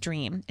having this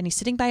dream and he's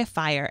sitting by a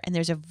fire and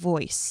there's a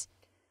voice.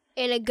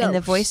 And a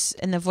ghost.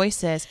 And the voice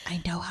says,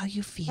 I know how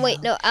you feel.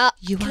 Wait, no,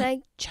 can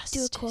I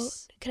do a quote?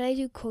 Can I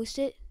do quote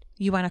it?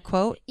 You want a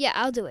quote? Yeah,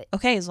 I'll do it.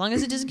 Okay, as long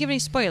as it doesn't give any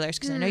spoilers,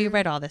 because I know you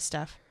read all this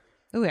stuff.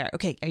 Ooh, yeah.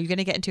 Okay, are you going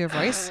to get into your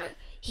voice?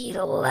 He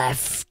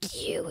left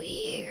you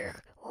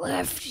here.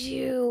 Left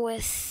you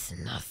with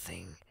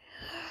nothing.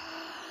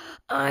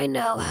 I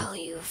know how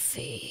you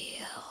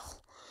feel.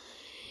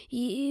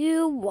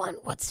 You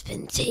want what's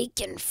been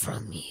taken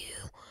from you.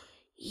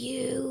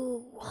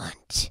 You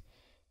want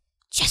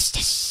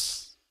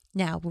justice.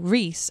 Now,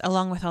 Rhys,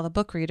 along with all the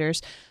book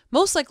readers,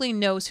 most likely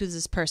knows who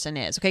this person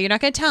is. Okay, you're not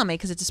going to tell me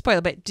because it's a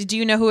spoiler, but do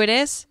you know who it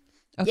is?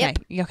 Okay,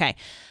 yep. Okay.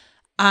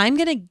 I'm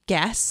going to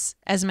guess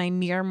as my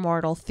mere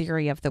mortal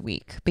theory of the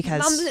week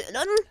because...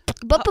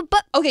 But.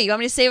 Okay, you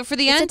want me to save it for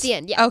the end? It's at the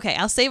end, yeah. Okay,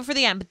 I'll save it for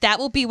the end, but that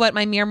will be what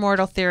my mere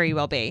mortal theory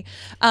will be.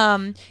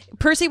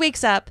 Percy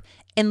wakes up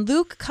and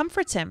Luke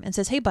comforts him and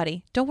says, hey,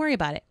 buddy, don't worry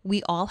about it.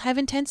 We all have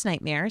intense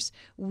nightmares.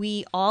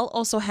 We all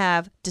also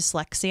have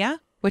dyslexia,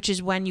 which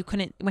is when he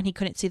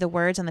couldn't see the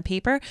words on the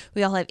paper.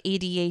 We all have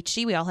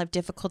ADHD. We all have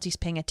difficulties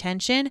paying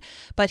attention.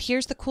 But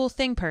here's the cool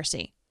thing,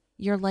 Percy.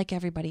 You're like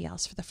everybody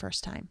else for the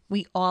first time.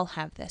 We all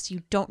have this.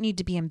 You don't need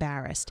to be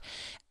embarrassed.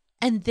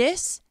 And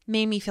this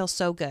made me feel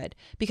so good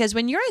because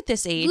when you're at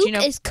this age,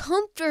 Luke is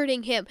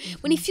comforting him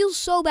when he feels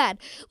so bad.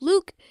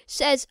 Luke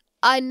says,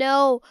 I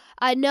know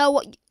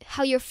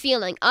how you're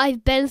feeling.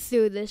 I've been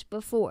through this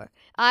before.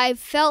 I've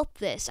felt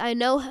this.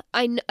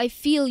 I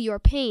feel your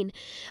pain.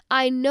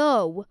 I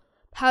know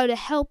how to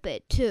help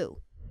it too.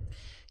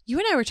 You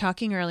and I were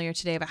talking earlier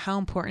today about how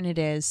important it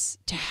is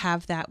to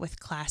have that with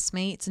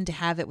classmates and to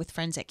have it with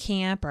friends at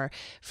camp or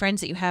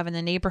friends that you have in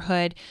the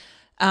neighborhood.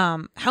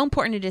 How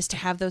important it is to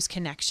have those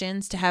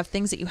connections, to have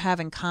things that you have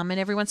in common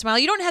every once in a while.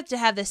 You don't have to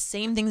have the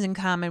same things in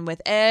common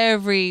with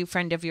every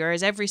friend of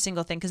yours, every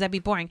single thing, because that'd be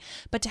boring.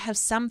 But to have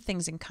some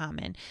things in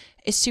common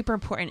is super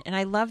important. And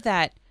I love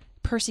that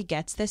Percy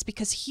gets this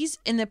because he's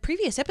in the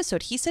previous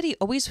episode, he said he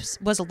always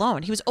was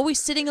alone. He was always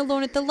sitting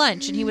alone at the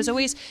lunch and he was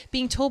always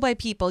being told by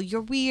people,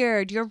 you're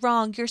weird, you're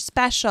wrong, you're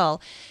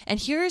special. And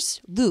here's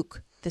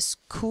Luke, this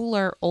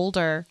cooler,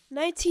 older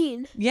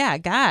 19. Yeah,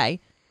 guy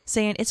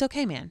saying, it's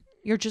okay, man.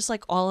 You're just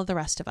like all of the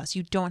rest of us.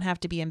 You don't have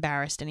to be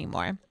embarrassed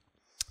anymore.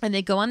 And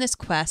they go on this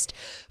quest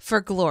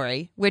for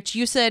glory, which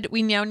you said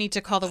we now need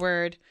to call the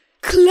word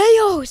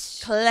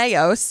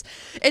Kleos.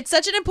 It's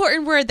such an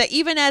important word that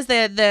even as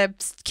the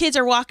kids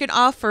are walking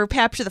off for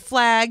capture the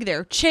flag,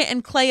 they're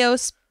chanting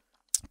Kleos.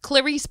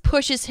 Clarice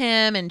pushes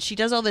him, and she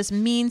does all this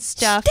mean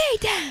stuff.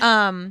 Stay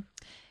down.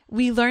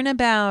 We learn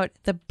about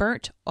the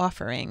burnt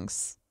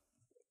offerings.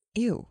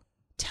 Ew.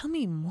 Tell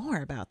me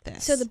more about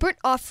this. So the burnt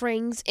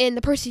offerings in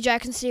the Percy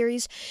Jackson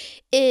series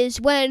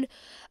is when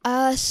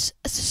a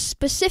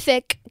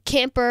specific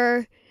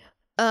camper,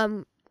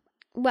 the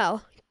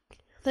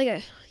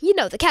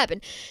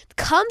cabin,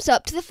 comes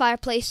up to the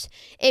fireplace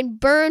and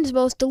burns the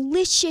most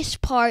delicious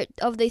part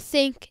of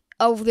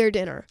their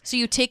dinner. So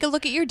you take a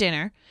look at your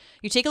dinner.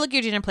 You take a look at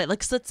your dinner plate.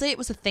 Let's say it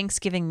was a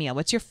Thanksgiving meal.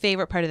 What's your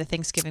favorite part of the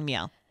Thanksgiving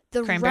meal?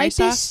 The Cranberry ripest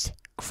sauce?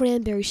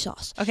 cranberry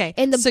sauce. Okay.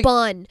 And the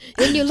bun.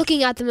 And you're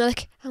looking at them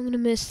like, I'm going to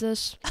miss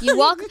this. You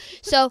walk.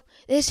 So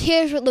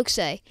here's what Luke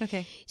say.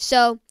 Okay.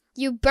 So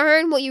you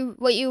burn what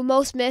you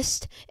most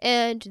missed,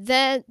 and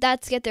then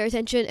that's get their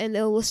attention, and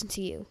they'll listen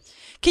to you.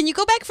 Can you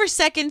go back for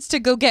seconds to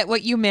go get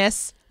what you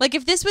miss? Like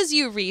if this was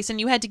you, Rhys, and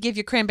you had to give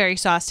your cranberry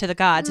sauce to the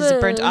gods as a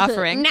burnt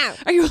offering. No.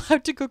 Are you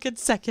allowed to go get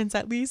seconds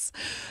at least?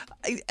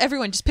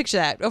 Everyone, just picture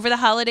that. Over the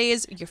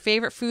holidays, your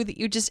favorite food that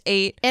you just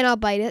ate. And I'll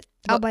bite it.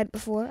 I'll bite it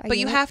before. But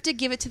you have to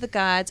give it to the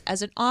gods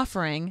as an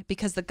offering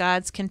because the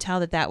gods can tell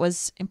that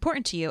was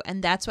important to you,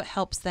 and that's what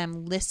helps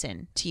them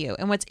listen to you.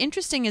 And what's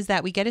interesting is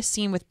that we get a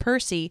scene with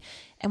Percy,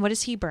 and what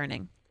is he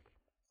burning?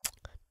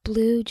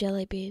 Blue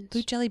jelly beans.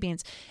 Blue jelly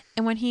beans.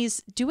 And when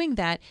he's doing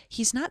that,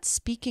 he's not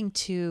speaking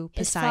to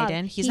His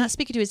Poseidon. father. He's not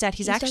speaking to his dad.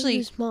 He's actually talking to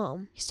his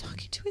mom. He's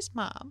talking to his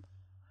mom.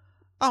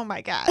 Oh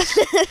my gosh.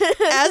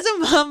 As a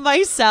mom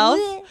myself,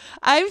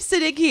 I'm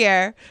sitting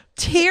here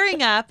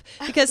tearing up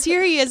because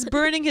here he is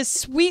burning his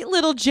sweet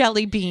little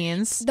jelly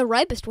beans. The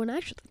ripest one,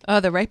 actually. Oh,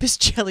 the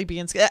ripest jelly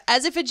beans.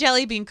 As if a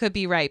jelly bean could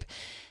be ripe.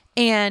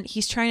 And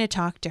he's trying to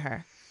talk to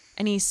her.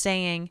 And he's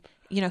saying,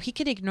 he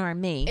could ignore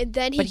me, and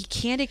then but he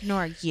can't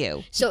ignore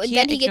you. So and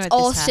then he gets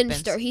all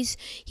sinister. He's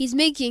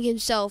making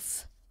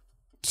himself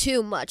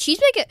too much. He's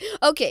making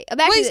back to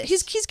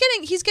this.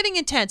 He's getting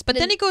intense. But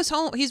then he goes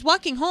home. He's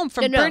walking home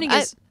from burning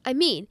his. I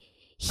mean,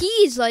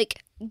 he's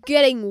like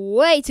getting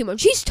way too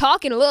much. He's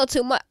talking a little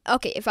too much.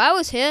 Okay, if I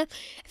was him,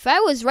 if I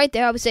was right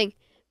there, I was saying,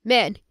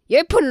 man,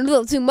 you're putting a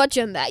little too much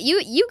on that.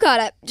 You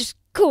gotta just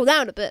cool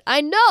down a bit. I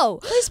know.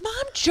 His mom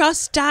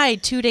just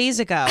died 2 days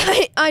ago.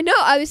 I know.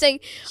 I was saying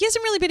he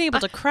hasn't really been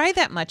able to cry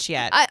that much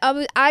yet.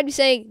 I'd be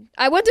saying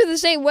I went through the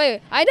same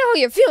way. I know how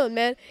you're feeling,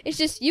 man. It's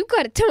just you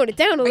gotta tone it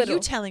down a little. Are you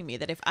telling me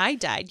that if I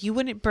died, you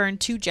wouldn't burn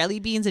 2 jelly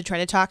beans and try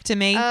to talk to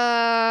me?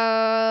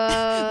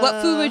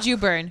 What food would you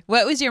burn?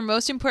 What was your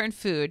most important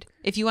food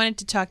if you wanted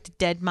to talk to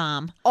dead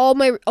mom? All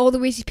the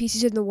Reese's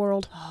Pieces in the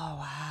world. Oh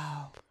wow.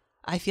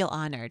 I feel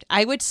honored.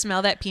 I would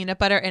smell that peanut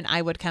butter and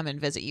I would come and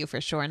visit you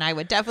for sure. And I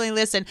would definitely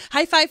listen.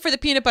 High five for the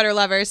peanut butter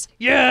lovers.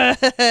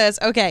 Yes.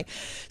 Okay.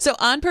 So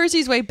on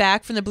Percy's way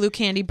back from the blue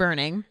candy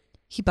burning,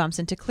 he bumps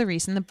into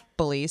Clarice and the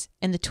bullies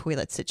in the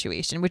toilet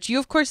situation, which you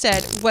of course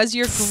said was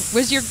your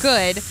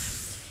good.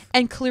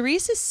 And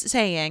Clarice is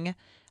saying,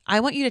 I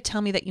want you to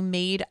tell me that you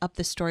made up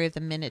the story of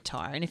the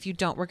Minotaur. And if you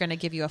don't, we're going to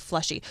give you a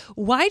plushie.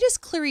 Why does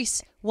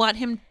Clarice want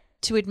him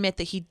to admit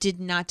that he did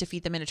not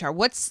defeat the Minotaur?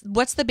 What's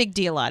the big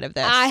deal out of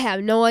this? I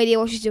have no idea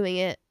why she's doing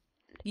it.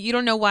 You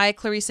don't know why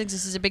Clarice thinks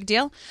this is a big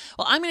deal?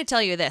 Well, I'm going to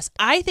tell you this.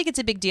 I think it's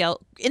a big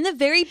deal. In the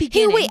very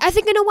beginning... Hey, wait. I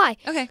think I know why.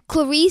 Okay.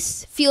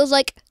 Clarice feels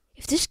like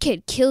if this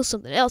kid kills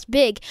something else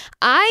big,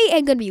 I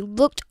am going to be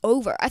looked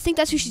over. I think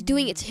that's why she's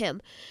doing it to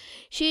him.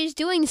 She's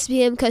doing this to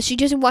him because she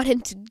doesn't want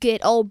him to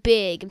get all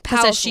big and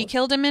powerful. Has she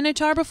killed a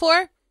Minotaur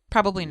before?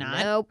 Probably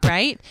not. Nope.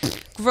 Right?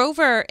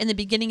 Grover, in the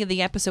beginning of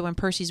the episode when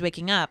Percy's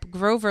waking up,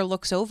 Grover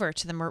looks over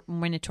to the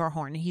Minotaur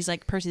horn and he's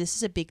like, Percy, this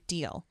is a big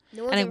deal.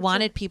 And I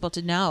wanted people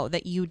to know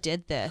that you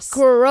did this.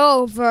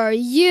 Grover,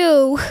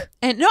 you.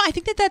 And no, I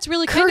think that's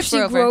really kind of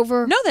Cursey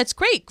Grover. No, that's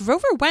great.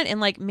 Grover went and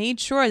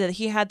made sure that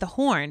he had the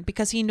horn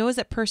because he knows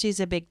that Percy's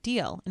a big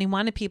deal and he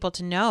wanted people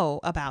to know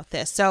about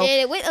this. So and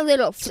it went a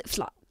little flip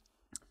flop.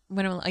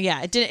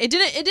 It didn't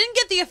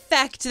get the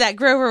effect that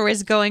Grover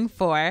was going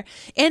for.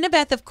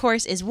 Annabeth, of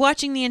course, is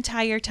watching the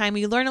entire time.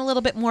 We learn a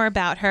little bit more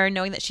about her,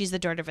 knowing that she's the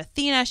daughter of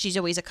Athena. She's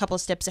always a couple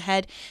steps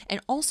ahead.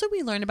 And also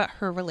we learn about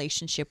her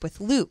relationship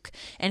with Luke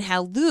and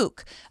how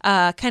Luke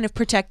kind of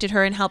protected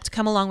her and helped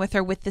come along with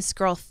her with this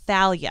girl,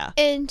 Thalia.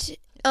 And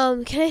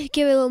can I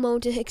give a little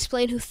moment to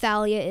explain who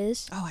Thalia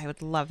is? Oh, I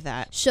would love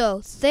that.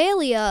 So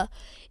Thalia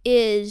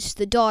is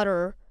the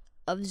daughter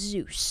of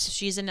Zeus.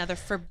 She's another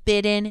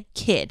forbidden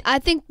kid. I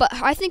think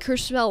her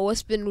smell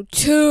was been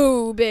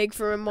too big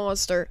for a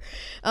monster.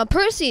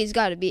 Percy's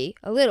got to be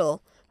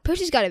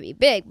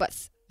big,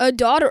 but a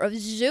daughter of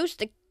Zeus,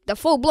 the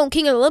full-blown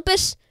king of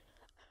Olympus.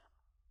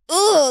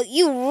 Ugh,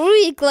 you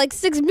reek like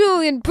 6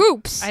 million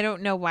poops. I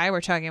don't know why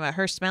we're talking about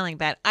her smelling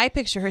bad. I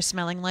picture her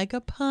smelling like a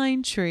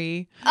pine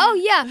tree. Oh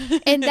yeah,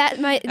 and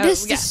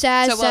this is a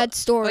sad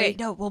story. Okay,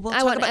 no, we'll I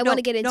talk about. I want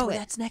to get into it. No,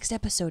 that's next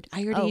episode.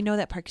 I already know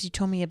that part because you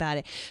told me about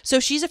it.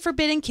 So she's a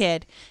forbidden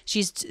kid.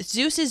 She's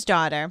Zeus's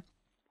daughter.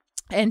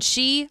 And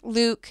she,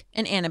 Luke,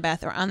 and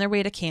Annabeth are on their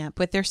way to camp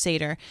with their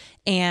satyr,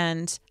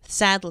 and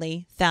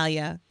sadly,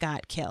 Thalia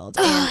got killed.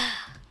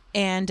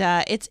 And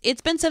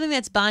it's been something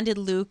that's bonded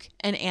Luke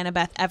and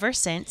Annabeth ever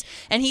since.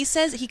 And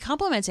he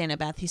compliments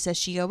Annabeth. He says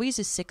she always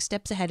is 6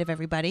 steps ahead of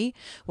everybody.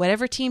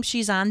 Whatever team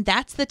she's on,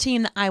 that's the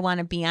team that I want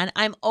to be on.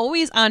 I'm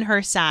always on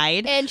her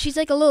side. And she's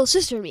like a little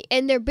sister to me.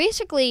 And they're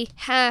basically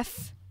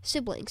half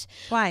siblings.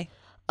 Why?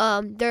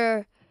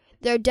 Their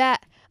dad,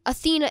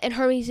 Athena and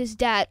Hermes'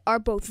 dad, are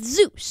both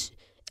Zeus.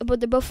 But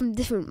they're both from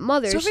different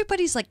mothers. So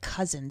everybody's like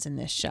cousins in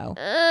this show.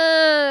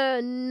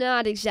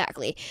 Not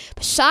exactly.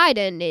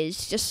 Poseidon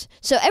is just...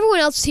 So everyone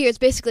else here is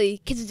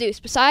basically kids of Zeus.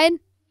 Poseidon,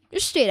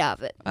 just stayed out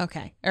of it.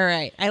 Okay. All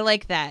right. I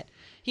like that.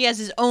 He has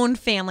his own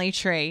family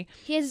tree.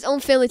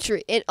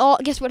 And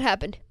guess what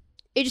happened?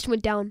 It just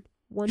went down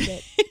one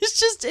bit.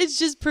 It's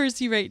just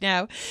Percy right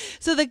now.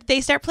 So they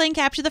start playing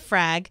Capture the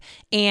Frag,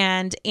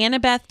 and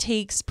Annabeth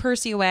takes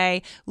Percy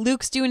away.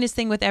 Luke's doing his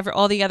thing with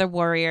all the other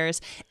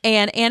warriors,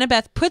 and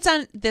Annabeth puts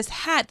on this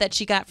hat that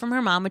she got from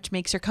her mom, which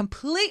makes her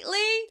completely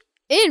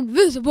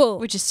invisible,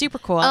 which is super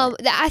cool.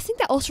 I think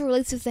that also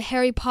relates with the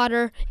Harry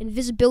Potter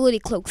invisibility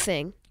cloak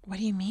thing. What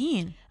do you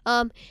mean?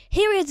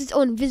 Harry has his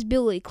own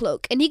invisibility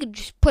cloak, and he can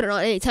just put it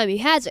on anytime he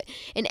has it.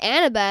 And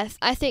Annabeth,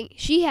 I think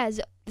she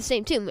has the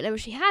same too. Whenever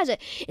she has it,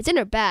 it's in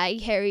her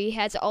bag. Harry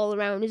has it all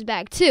around his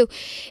bag too.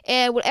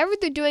 And whenever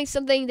they're doing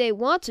something they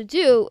want to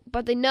do,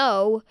 but they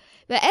know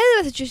that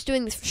Annabeth is just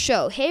doing this for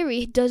show.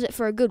 Harry does it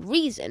for a good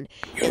reason.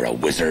 You're a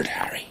wizard,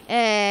 Harry.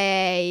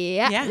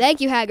 Yeah.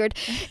 Thank you, Hagrid.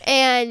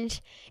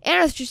 And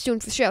Annabeth's just doing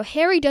it for show.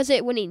 Harry does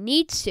it when he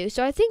needs to.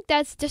 So I think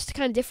that's just the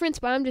kind of difference,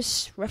 but I'm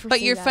just referencing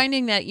But you're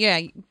finding that,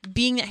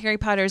 being that Harry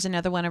Potter is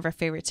another one of our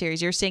favorite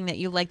series, you're saying that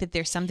you like that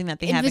there's something that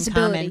they have in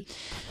common.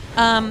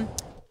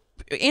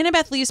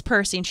 Annabeth leaves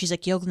Percy, and she's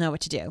like, you'll know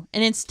what to do.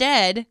 And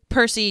instead,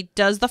 Percy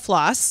does the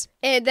floss.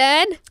 And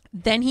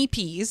then he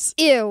pees.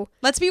 Ew.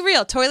 Let's be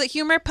real. Toilet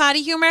humor,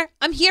 potty humor.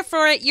 I'm here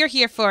for it. You're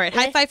here for it.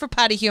 High five for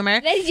potty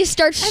humor. Then he just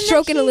starts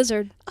stroking a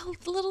lizard.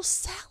 A little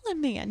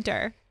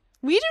salamander.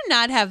 We do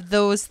not have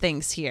those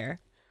things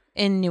here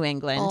in New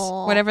England.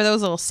 Aww. Whatever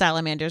those little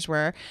salamanders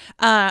were.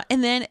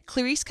 And then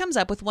Clarice comes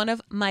up with one of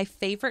my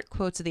favorite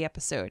quotes of the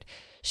episode.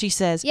 She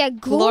says,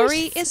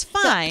 glory is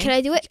fine. Can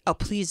I do it? Oh,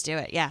 please do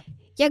it. Yeah.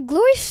 Yeah,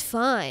 glory's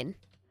fine.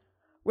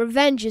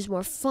 Revenge is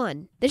more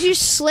fun. Then she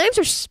just slams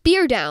her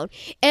spear down,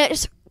 and it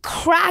just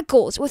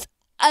crackles with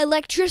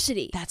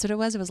electricity. That's what it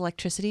was. It was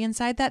electricity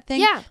inside that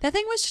thing. Yeah. That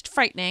thing was just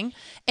frightening.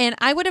 And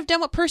I would have done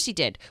what Percy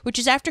did, which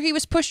is after he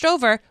was pushed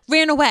over,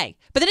 ran away.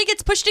 But then he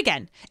gets pushed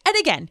again, and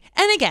again,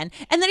 and again.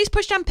 And then he's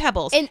pushed on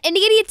pebbles. And the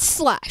idiot's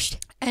slashed.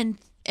 And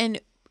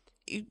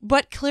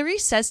what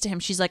Clarice says to him,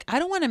 she's like, I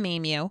don't want to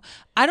maim you.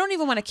 I don't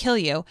even want to kill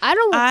you. I'm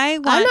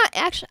not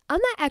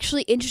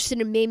actually interested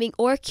in maiming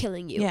or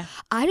killing you. Yeah.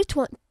 I just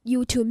want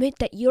you to admit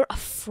that you're a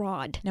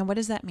fraud. Now, what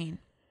does that mean?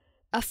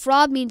 A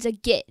fraud means a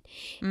git.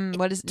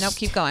 Nope,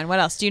 keep going. What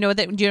else? Do you know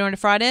what a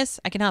fraud is?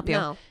 I can help you.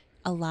 No.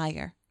 A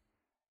liar.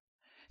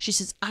 She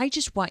says, I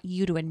just want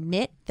you to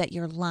admit that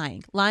you're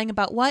lying. Lying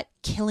about what?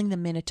 Killing the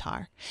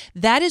Minotaur.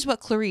 That is what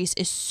Clarice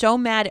is so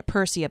mad at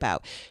Percy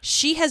about.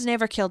 She has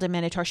never killed a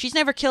Minotaur. She's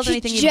never killed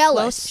anything even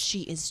close.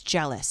 She is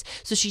jealous.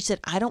 So she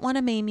said, I don't want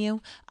to maim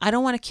you. I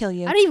don't want to kill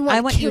you.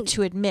 I want you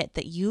to admit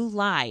that you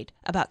lied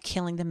about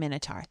killing the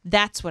Minotaur.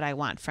 That's what I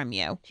want from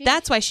you.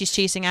 That's why she's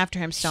chasing after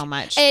him so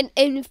much. And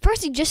if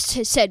Percy just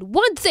had said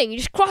one thing, he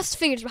just crossed his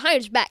fingers behind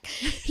his back,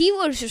 he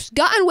would have just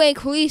gotten away and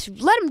Clarice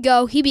let him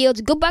go. He'd be able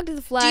to go back to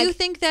the flag. Do you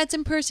think that's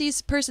in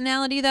Percy's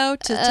personality, though,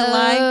 to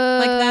lie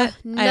like that?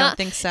 I don't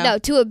think so. No,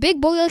 to a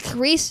big bully like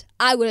Rhys,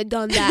 I would have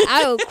done that.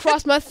 I would have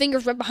crossed my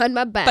fingers right behind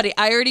my back. Buddy,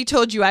 I already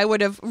told you I would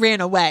have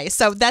ran away,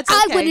 so that's okay.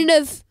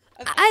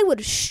 I would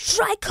have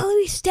struck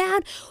Rhys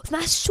down with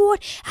my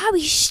sword. I would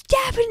be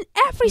stabbing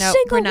every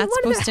single one. We're not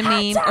supposed to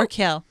maim or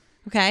kill,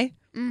 okay?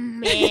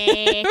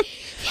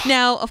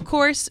 Now, of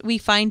course, we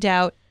find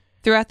out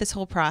throughout this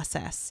whole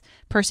process,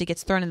 Percy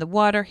gets thrown in the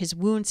water, his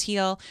wounds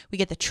heal, we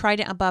get the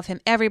trident above him.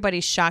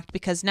 Everybody's shocked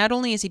because not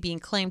only is he being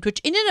claimed,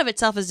 which in and of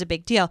itself is a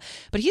big deal,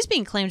 but he's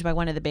being claimed by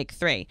one of the big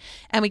three.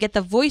 And we get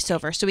the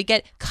voiceover. So we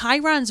get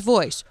Chiron's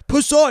voice,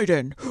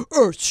 Poseidon,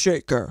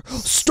 Earthshaker,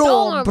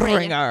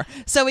 Stormbringer.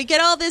 So we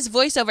get all this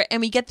voiceover and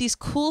we get these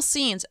cool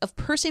scenes of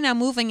Percy now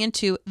moving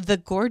into the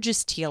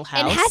gorgeous teal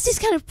house. And it has these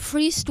kind of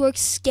prehistoric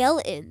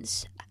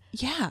skeletons.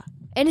 Yeah.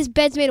 And his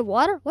bed's made of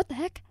water? What the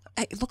heck?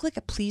 It looked like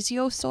a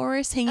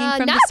plesiosaurus hanging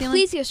from the ceiling.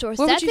 Not a plesiosaurus.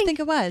 What would you think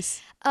it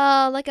was?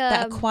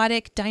 That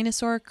aquatic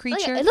dinosaur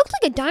creature? It looked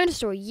like a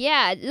dinosaur,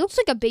 yeah. It looks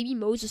like a baby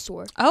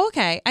mosasaur. Oh,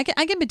 okay. I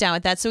can be down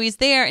with that. So he's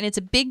there, and it's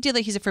a big deal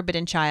that he's a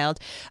forbidden child.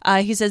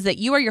 He says that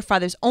you are your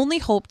father's only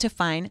hope to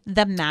find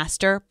the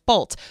Master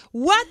Bolt.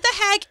 What the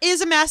heck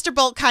is a Master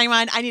Bolt,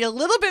 Chiron? I need a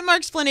little bit more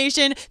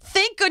explanation.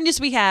 Thank goodness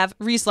we have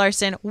Rhys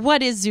Larson.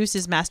 What is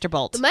Zeus's Master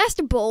Bolt? The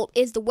Master Bolt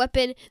is the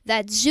weapon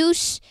that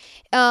Zeus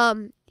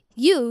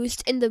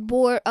used in the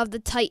War of the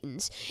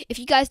Titans. If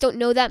you guys don't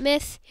know that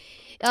myth,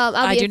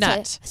 I do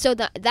not. So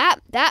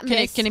that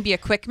myth. Can it be a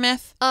quick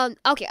myth?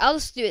 Okay, I'll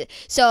just do it.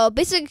 So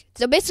basic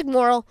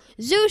moral: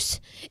 Zeus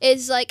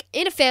is like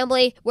in a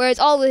family where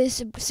all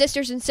his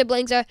sisters and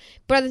siblings are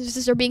brothers and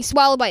sisters are being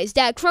swallowed by his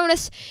dad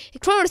Cronus.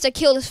 Cronus had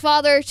killed his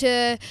father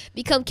to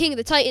become king of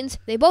the Titans.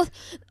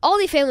 All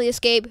the family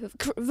escape.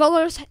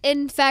 Cronus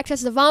in fact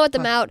has to vomit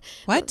them out.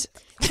 What?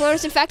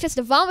 Cronus in fact has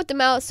to vomit them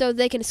out so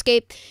they can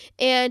escape.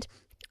 And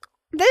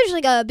there's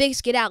like a big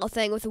skedaddle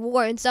thing with the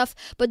war and stuff,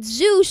 but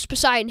Zeus,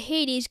 Poseidon,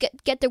 Hades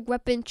get their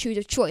weapon choose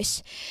of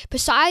choice.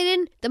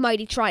 Poseidon, the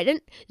mighty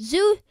trident.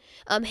 Zeus,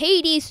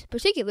 Hades,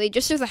 particularly,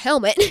 just with a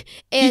helmet.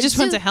 And He just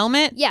wants a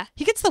helmet? Yeah.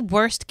 He gets the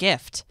worst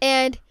gift.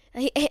 And,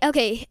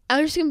 okay,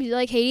 I'm just going to be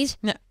like Hades.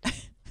 No.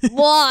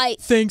 Why?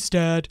 Thanks,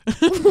 Dad.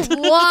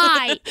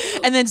 Why?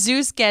 And then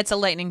Zeus gets a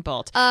lightning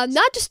bolt.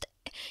 Not just,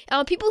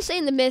 people say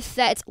in the myth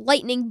that it's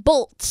lightning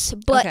bolts,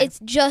 but Okay. it's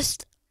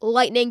just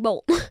lightning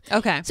bolt.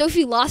 Okay. So if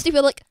he lost it, he'd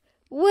be like,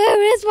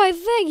 where is my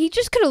thing? He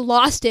just could have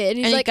lost it.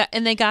 And he's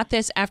And they got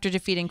this after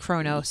defeating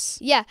Kronos.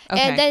 yeah. Okay.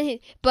 And then,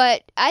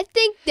 but I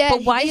think that.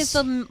 But why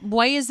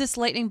is this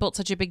lightning bolt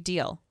such a big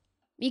deal?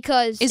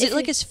 Because Is it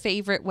like his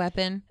favorite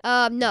weapon?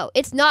 No,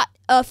 it's not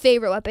a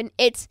favorite weapon.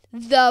 It's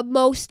the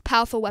most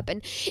powerful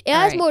weapon. It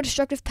has right. more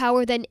destructive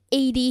power than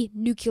 80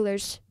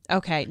 nuclears.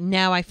 Okay,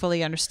 now I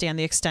fully understand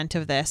the extent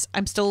of this.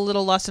 I'm still a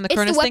little lost in the It's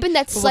Cronus the weapon thing,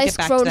 that but we'll get sliced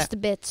back to Cronus that. to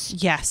bits.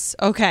 Yes.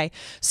 Okay.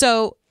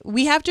 So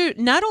we have to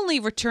not only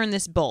return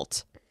this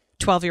bolt,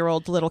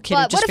 12-year-old little kid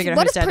who But just figured out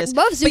who his dad is,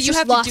 what if Zeus but you just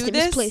have lost to do it,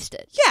 this. misplaced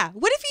it? Yeah.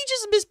 What if he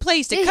just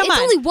misplaced it? Come it's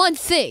on. only one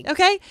thing.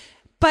 Okay.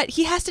 But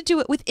he has to do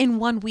it within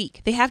 1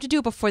 week. They have to do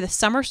it before the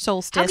summer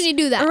solstice. How can you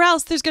do that? Or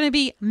else there's going to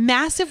be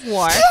massive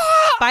war.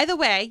 By the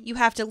way, you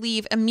have to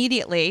leave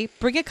immediately.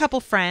 Bring a couple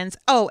friends.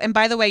 Oh, and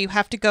by the way, you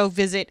have to go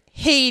visit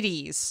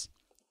Hades.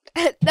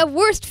 The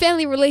worst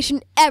family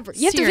relation ever.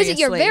 You have to visit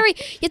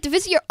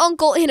your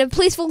uncle in a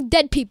place full of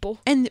dead people.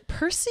 And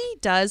Percy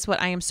does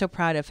what I am so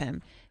proud of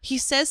him. He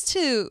says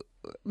to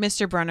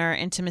Mr. Brunner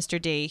and to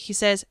Mr. D, he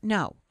says,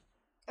 no,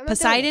 I'm not doing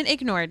Poseidon it.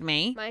 ignored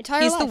me. My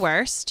entire He's life. the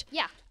worst.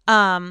 Yeah.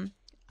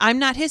 I'm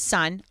not his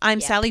son. I'm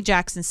Yeah. Sally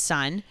Jackson's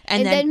son.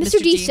 And then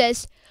Mr. D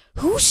says,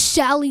 who's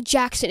Sally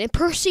Jackson? And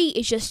Percy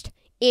is just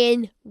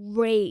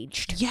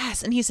enraged.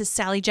 yes. And he says,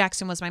 Sally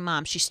Jackson was my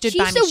mom. She stood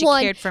She's by me. the She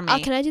one. cared for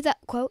me. Can I do that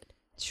quote?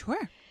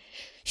 Sure.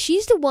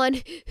 She's the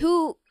one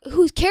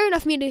who's cared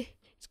enough for me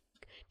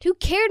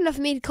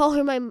to call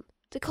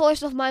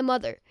herself my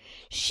mother.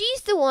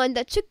 She's the one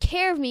that took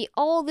care of me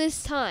all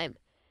this time.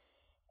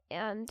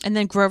 And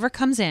then Grover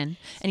comes in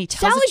and he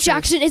tells Sally the truth.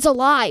 Jackson is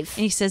alive.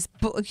 And he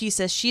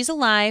says she's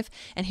alive,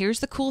 and here's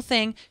the cool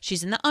thing: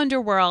 she's in the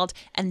underworld,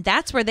 and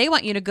that's where they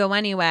want you to go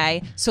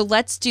anyway. So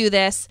let's do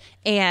this.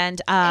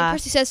 And And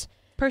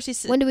Percy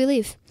says, when do we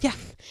leave? yeah,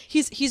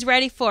 he's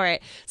ready for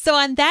it. So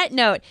on that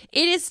note,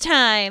 it is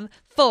time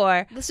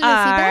for Listener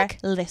our feedback?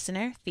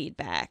 listener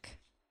feedback.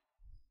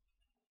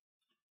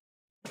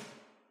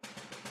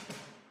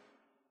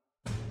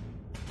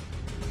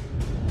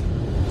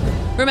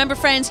 Remember,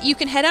 friends, you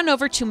can head on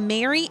over to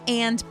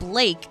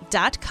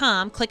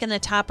maryandblake.com, click in the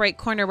top right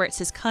corner where it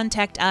says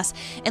Contact Us,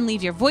 and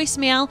leave your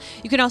voicemail.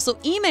 You can also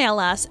email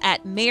us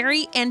at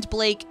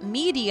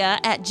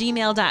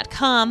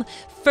maryandblakemedia@gmail.com.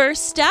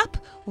 First up,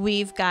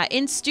 we've got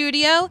in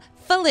studio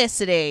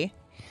Felicity.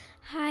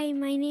 Hi,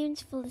 my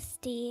name's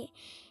Felicity,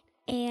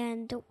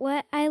 and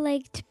what I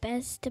liked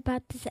best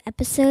about this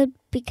episode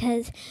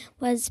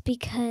was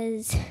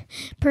because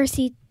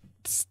Percy's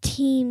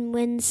team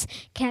wins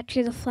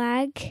Capture the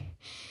Flag,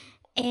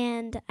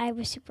 and I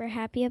was super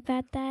happy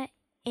about that.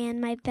 And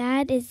my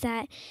bad is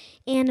that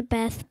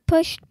Annabeth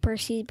pushed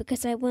Percy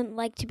because I wouldn't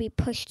like to be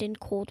pushed in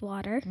cold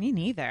water. Me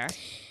neither.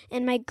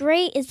 And my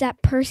great is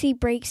that Percy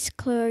breaks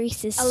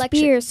Clarice's Electric.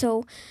 spear,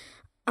 so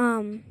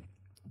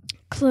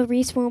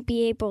Clarice won't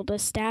be able to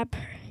stab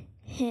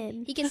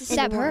him. He gets to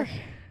stab anymore. her.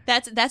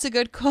 That's a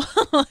good call.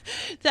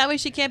 That way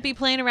she can't be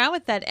playing around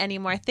with that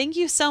anymore. Thank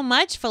you so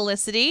much,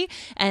 Felicity.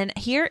 And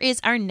here is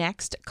our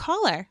next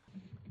caller.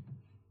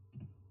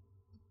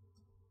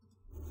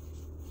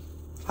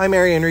 Hi,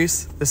 Mary and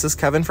Rhys. This is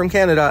Kevin from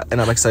Canada,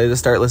 and I'm excited to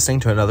start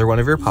listening to another one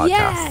of your podcasts.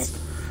 Yes!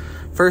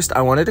 First,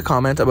 I wanted to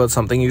comment about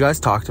something you guys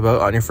talked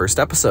about on your first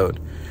episode.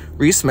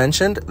 Rhys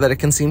mentioned that it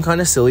can seem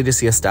kind of silly to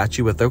see a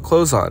statue without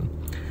clothes on,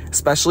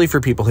 especially for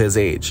people his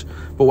age.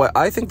 But what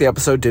I think the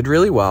episode did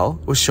really well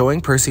was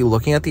showing Percy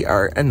looking at the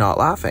art and not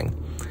laughing.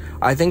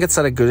 I think it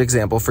set a good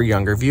example for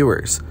younger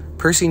viewers.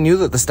 Percy knew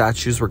that the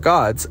statues were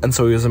gods, and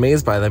so he was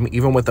amazed by them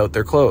even without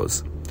their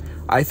clothes.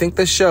 I think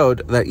this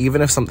showed that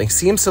even if something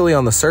seems silly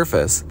on the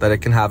surface, that it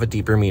can have a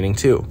deeper meaning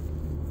too.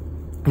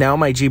 Now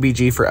my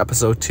GBG for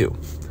episode 2.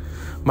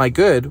 My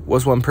good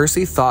was when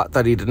Percy thought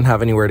that he didn't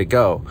have anywhere to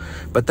go,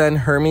 but then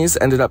Hermes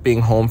ended up being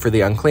home for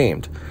the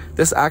unclaimed.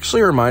 This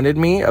actually reminded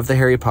me of the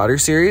Harry Potter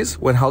series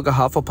when Helga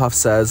Hufflepuff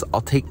says,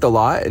 "I'll take the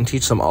lot and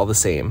teach them all the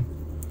same."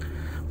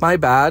 My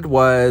bad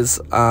was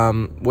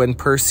when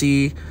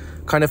Percy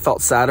kind of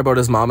felt sad about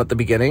his mom at the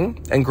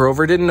beginning, and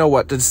Grover didn't know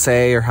what to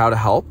say or how to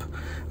help.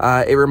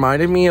 It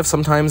reminded me of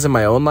sometimes in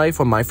my own life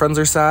when my friends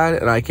are sad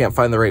and I can't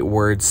find the right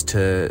words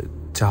to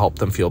help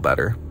them feel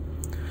better.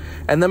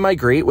 And then my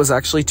great was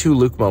actually 2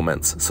 Luke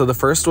moments. So the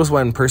first was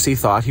when Percy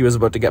thought he was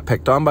about to get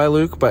picked on by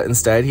Luke, but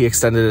instead he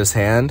extended his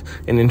hand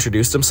and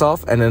introduced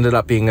himself and ended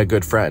up being a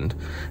good friend.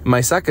 And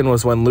my second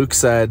was when Luke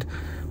said,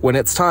 when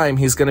it's time,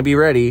 he's going to be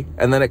ready,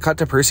 and then it cut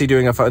to Percy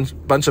doing a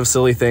bunch of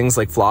silly things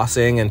like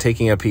flossing and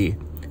taking a pee.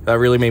 That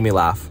really made me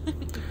laugh.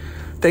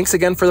 Thanks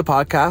again for the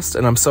podcast,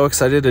 and I'm so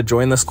excited to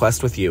join this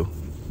quest with you.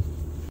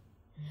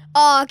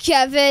 Aw,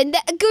 Kevin,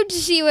 good to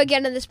see you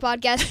again on this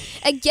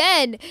podcast.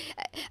 Again,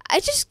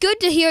 it's just good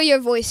to hear your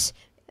voice.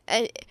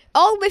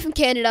 All the way from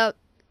Canada.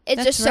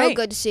 It's That's just right. so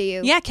good to see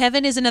you. Yeah,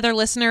 Kevin is another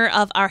listener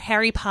of our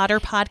Harry Potter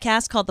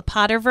podcast called The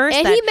Potterverse.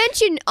 And he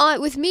mentioned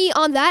with me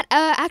on that,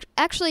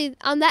 actually,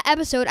 on that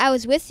episode, I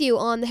was with you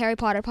on the Harry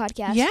Potter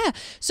podcast. Yeah.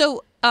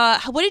 So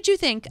what did you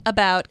think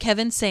about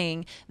Kevin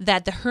saying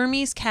that the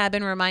Hermes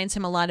cabin reminds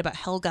him a lot about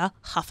Helga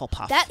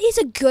Hufflepuff? That is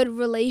a good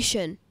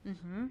relation.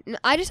 Mm-hmm.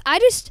 I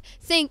just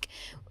think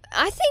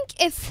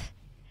if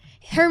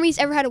Hermes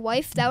ever had a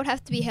wife, that would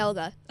have to be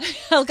Helga.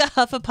 Helga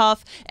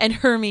Hufflepuff and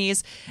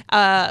Hermes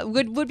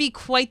would be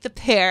quite the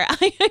pair.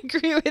 I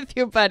agree with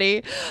you,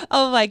 buddy.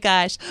 Oh my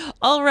gosh.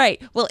 All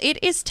right. Well,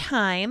 it is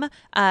time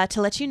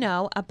to let you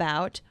know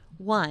about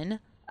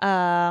one.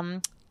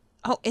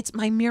 It's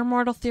my mere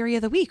mortal theory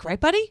of the week, right,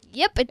 buddy?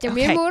 Yep, it's a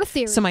mere mortal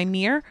theory. So my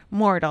mere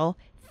mortal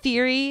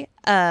theory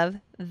of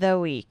the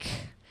week.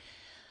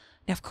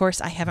 Now, of course,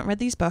 I haven't read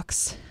these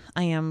books.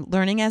 I am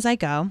learning as I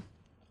go.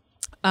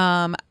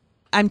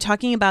 I'm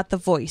talking about The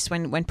Voice,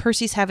 when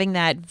Percy's having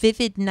that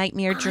vivid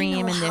nightmare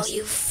dream. I know and how this.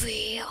 you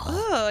feel.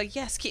 Oh,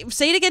 yes.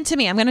 Say it again to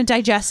me. I'm going to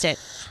digest it.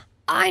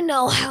 I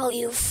know how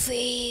you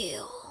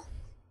feel.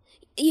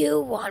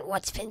 You want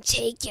what's been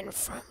taken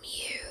from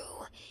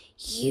you.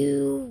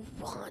 You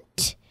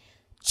want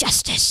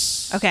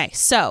justice. Okay,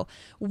 so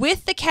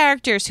with the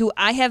characters who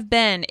I have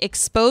been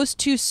exposed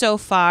to so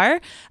far,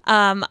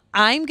 I'm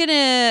going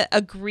to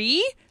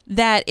agree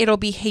that it'll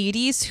be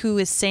Hades who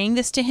is saying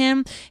this to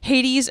him.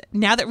 Hades,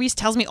 now that Rhys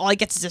tells me all he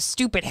gets is a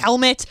stupid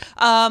helmet,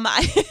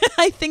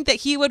 I think that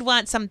he would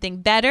want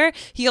something better.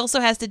 He also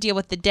has to deal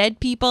with the dead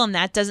people, and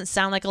that doesn't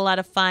sound like a lot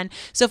of fun.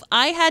 So if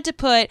I had to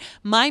put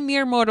my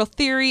mere mortal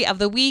theory of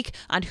the week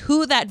on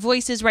who that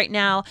voice is right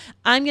now,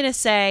 I'm going to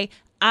say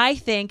I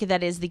think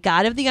that is the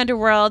god of the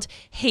underworld,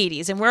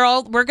 Hades, and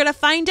we're going to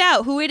find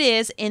out who it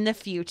is in the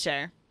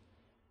future.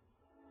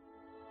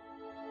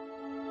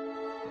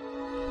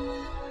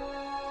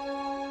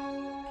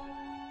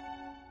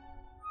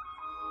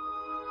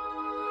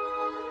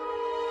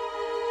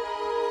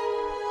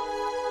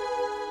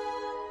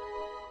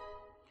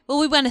 Well,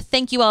 we want to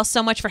thank you all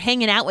so much for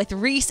hanging out with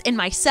Rhys and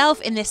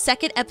myself in this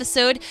second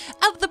episode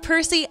of the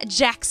Percy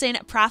Jackson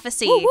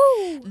Prophecy.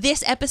 Woo-hoo!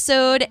 This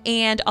episode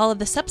and all of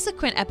the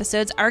subsequent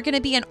episodes are going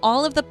to be in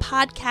all of the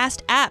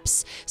podcast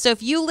apps. So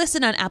if you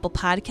listen on Apple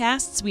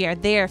Podcasts, we are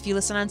there. If you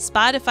listen on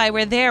Spotify,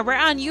 we're there. We're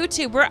on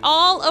YouTube. We're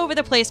all over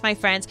the place, my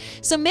friends.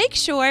 So make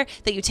sure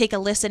that you take a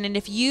listen. And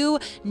if you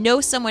know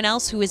someone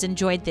else who has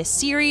enjoyed this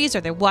series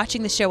or they're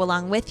watching the show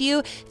along with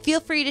you, feel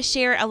free to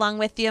share along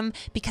with them,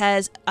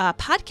 because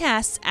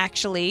podcasts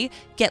actually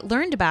get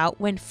learned about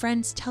when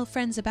friends tell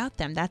friends about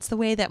them. That's the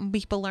way that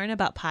people learn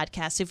about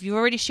podcasts. If you've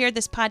already shared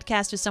this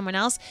podcast with someone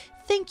else,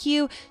 thank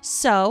you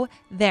so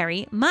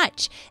very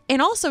much.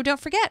 And also, don't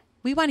forget,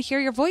 we want to hear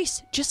your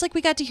voice, just like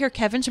we got to hear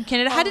Kevin's from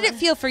Canada. How did it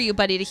feel for you,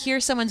 buddy, to hear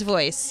someone's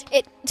voice?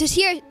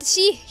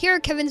 Hear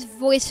Kevin's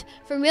voice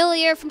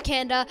familiar from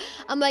Canada.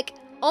 I'm like,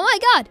 oh my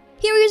God,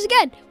 here he is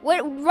again. When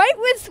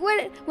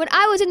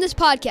I was in this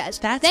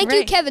podcast. Thank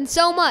you, Kevin,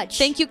 so much.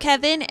 Thank you,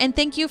 Kevin, and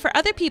thank you for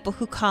other people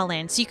who call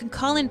in. So you can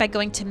call in by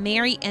going to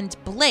Mary and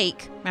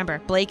Blake. Remember,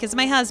 Blake is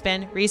my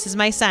husband, Rhys is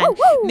my son.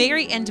 Woo-woo!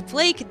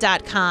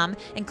 MaryandBlake.com,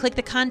 and click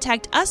the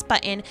Contact Us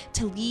button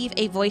to leave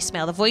a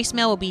voicemail. The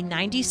voicemail will be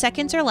 90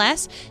 seconds or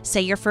less.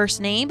 Say your first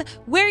name,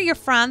 where you're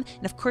from,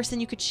 and of course then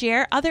you could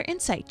share other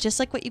insight, just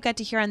like what you got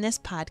to hear on this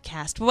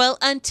podcast. Well,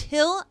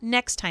 until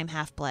next time,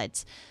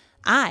 Half-Bloods,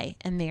 I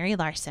am Mary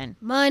Larson.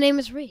 My name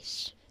is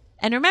Rhys.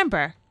 And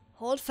remember,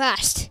 hold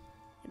fast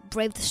and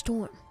brave the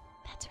storm.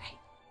 That's right.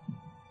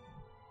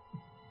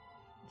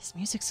 This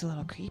music's a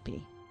little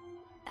creepy.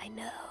 I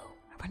know.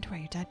 I wonder why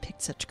your dad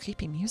picked such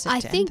creepy music. I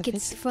to think end the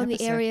it's from the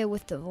episode. area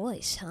with the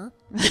voice, huh?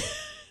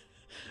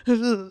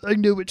 I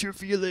know what you're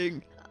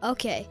feeling.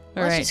 Okay,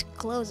 All let's right. just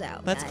close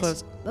out. Let's guys.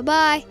 close.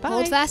 Bye-bye. Bye.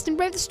 Hold fast and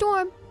brave the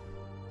storm.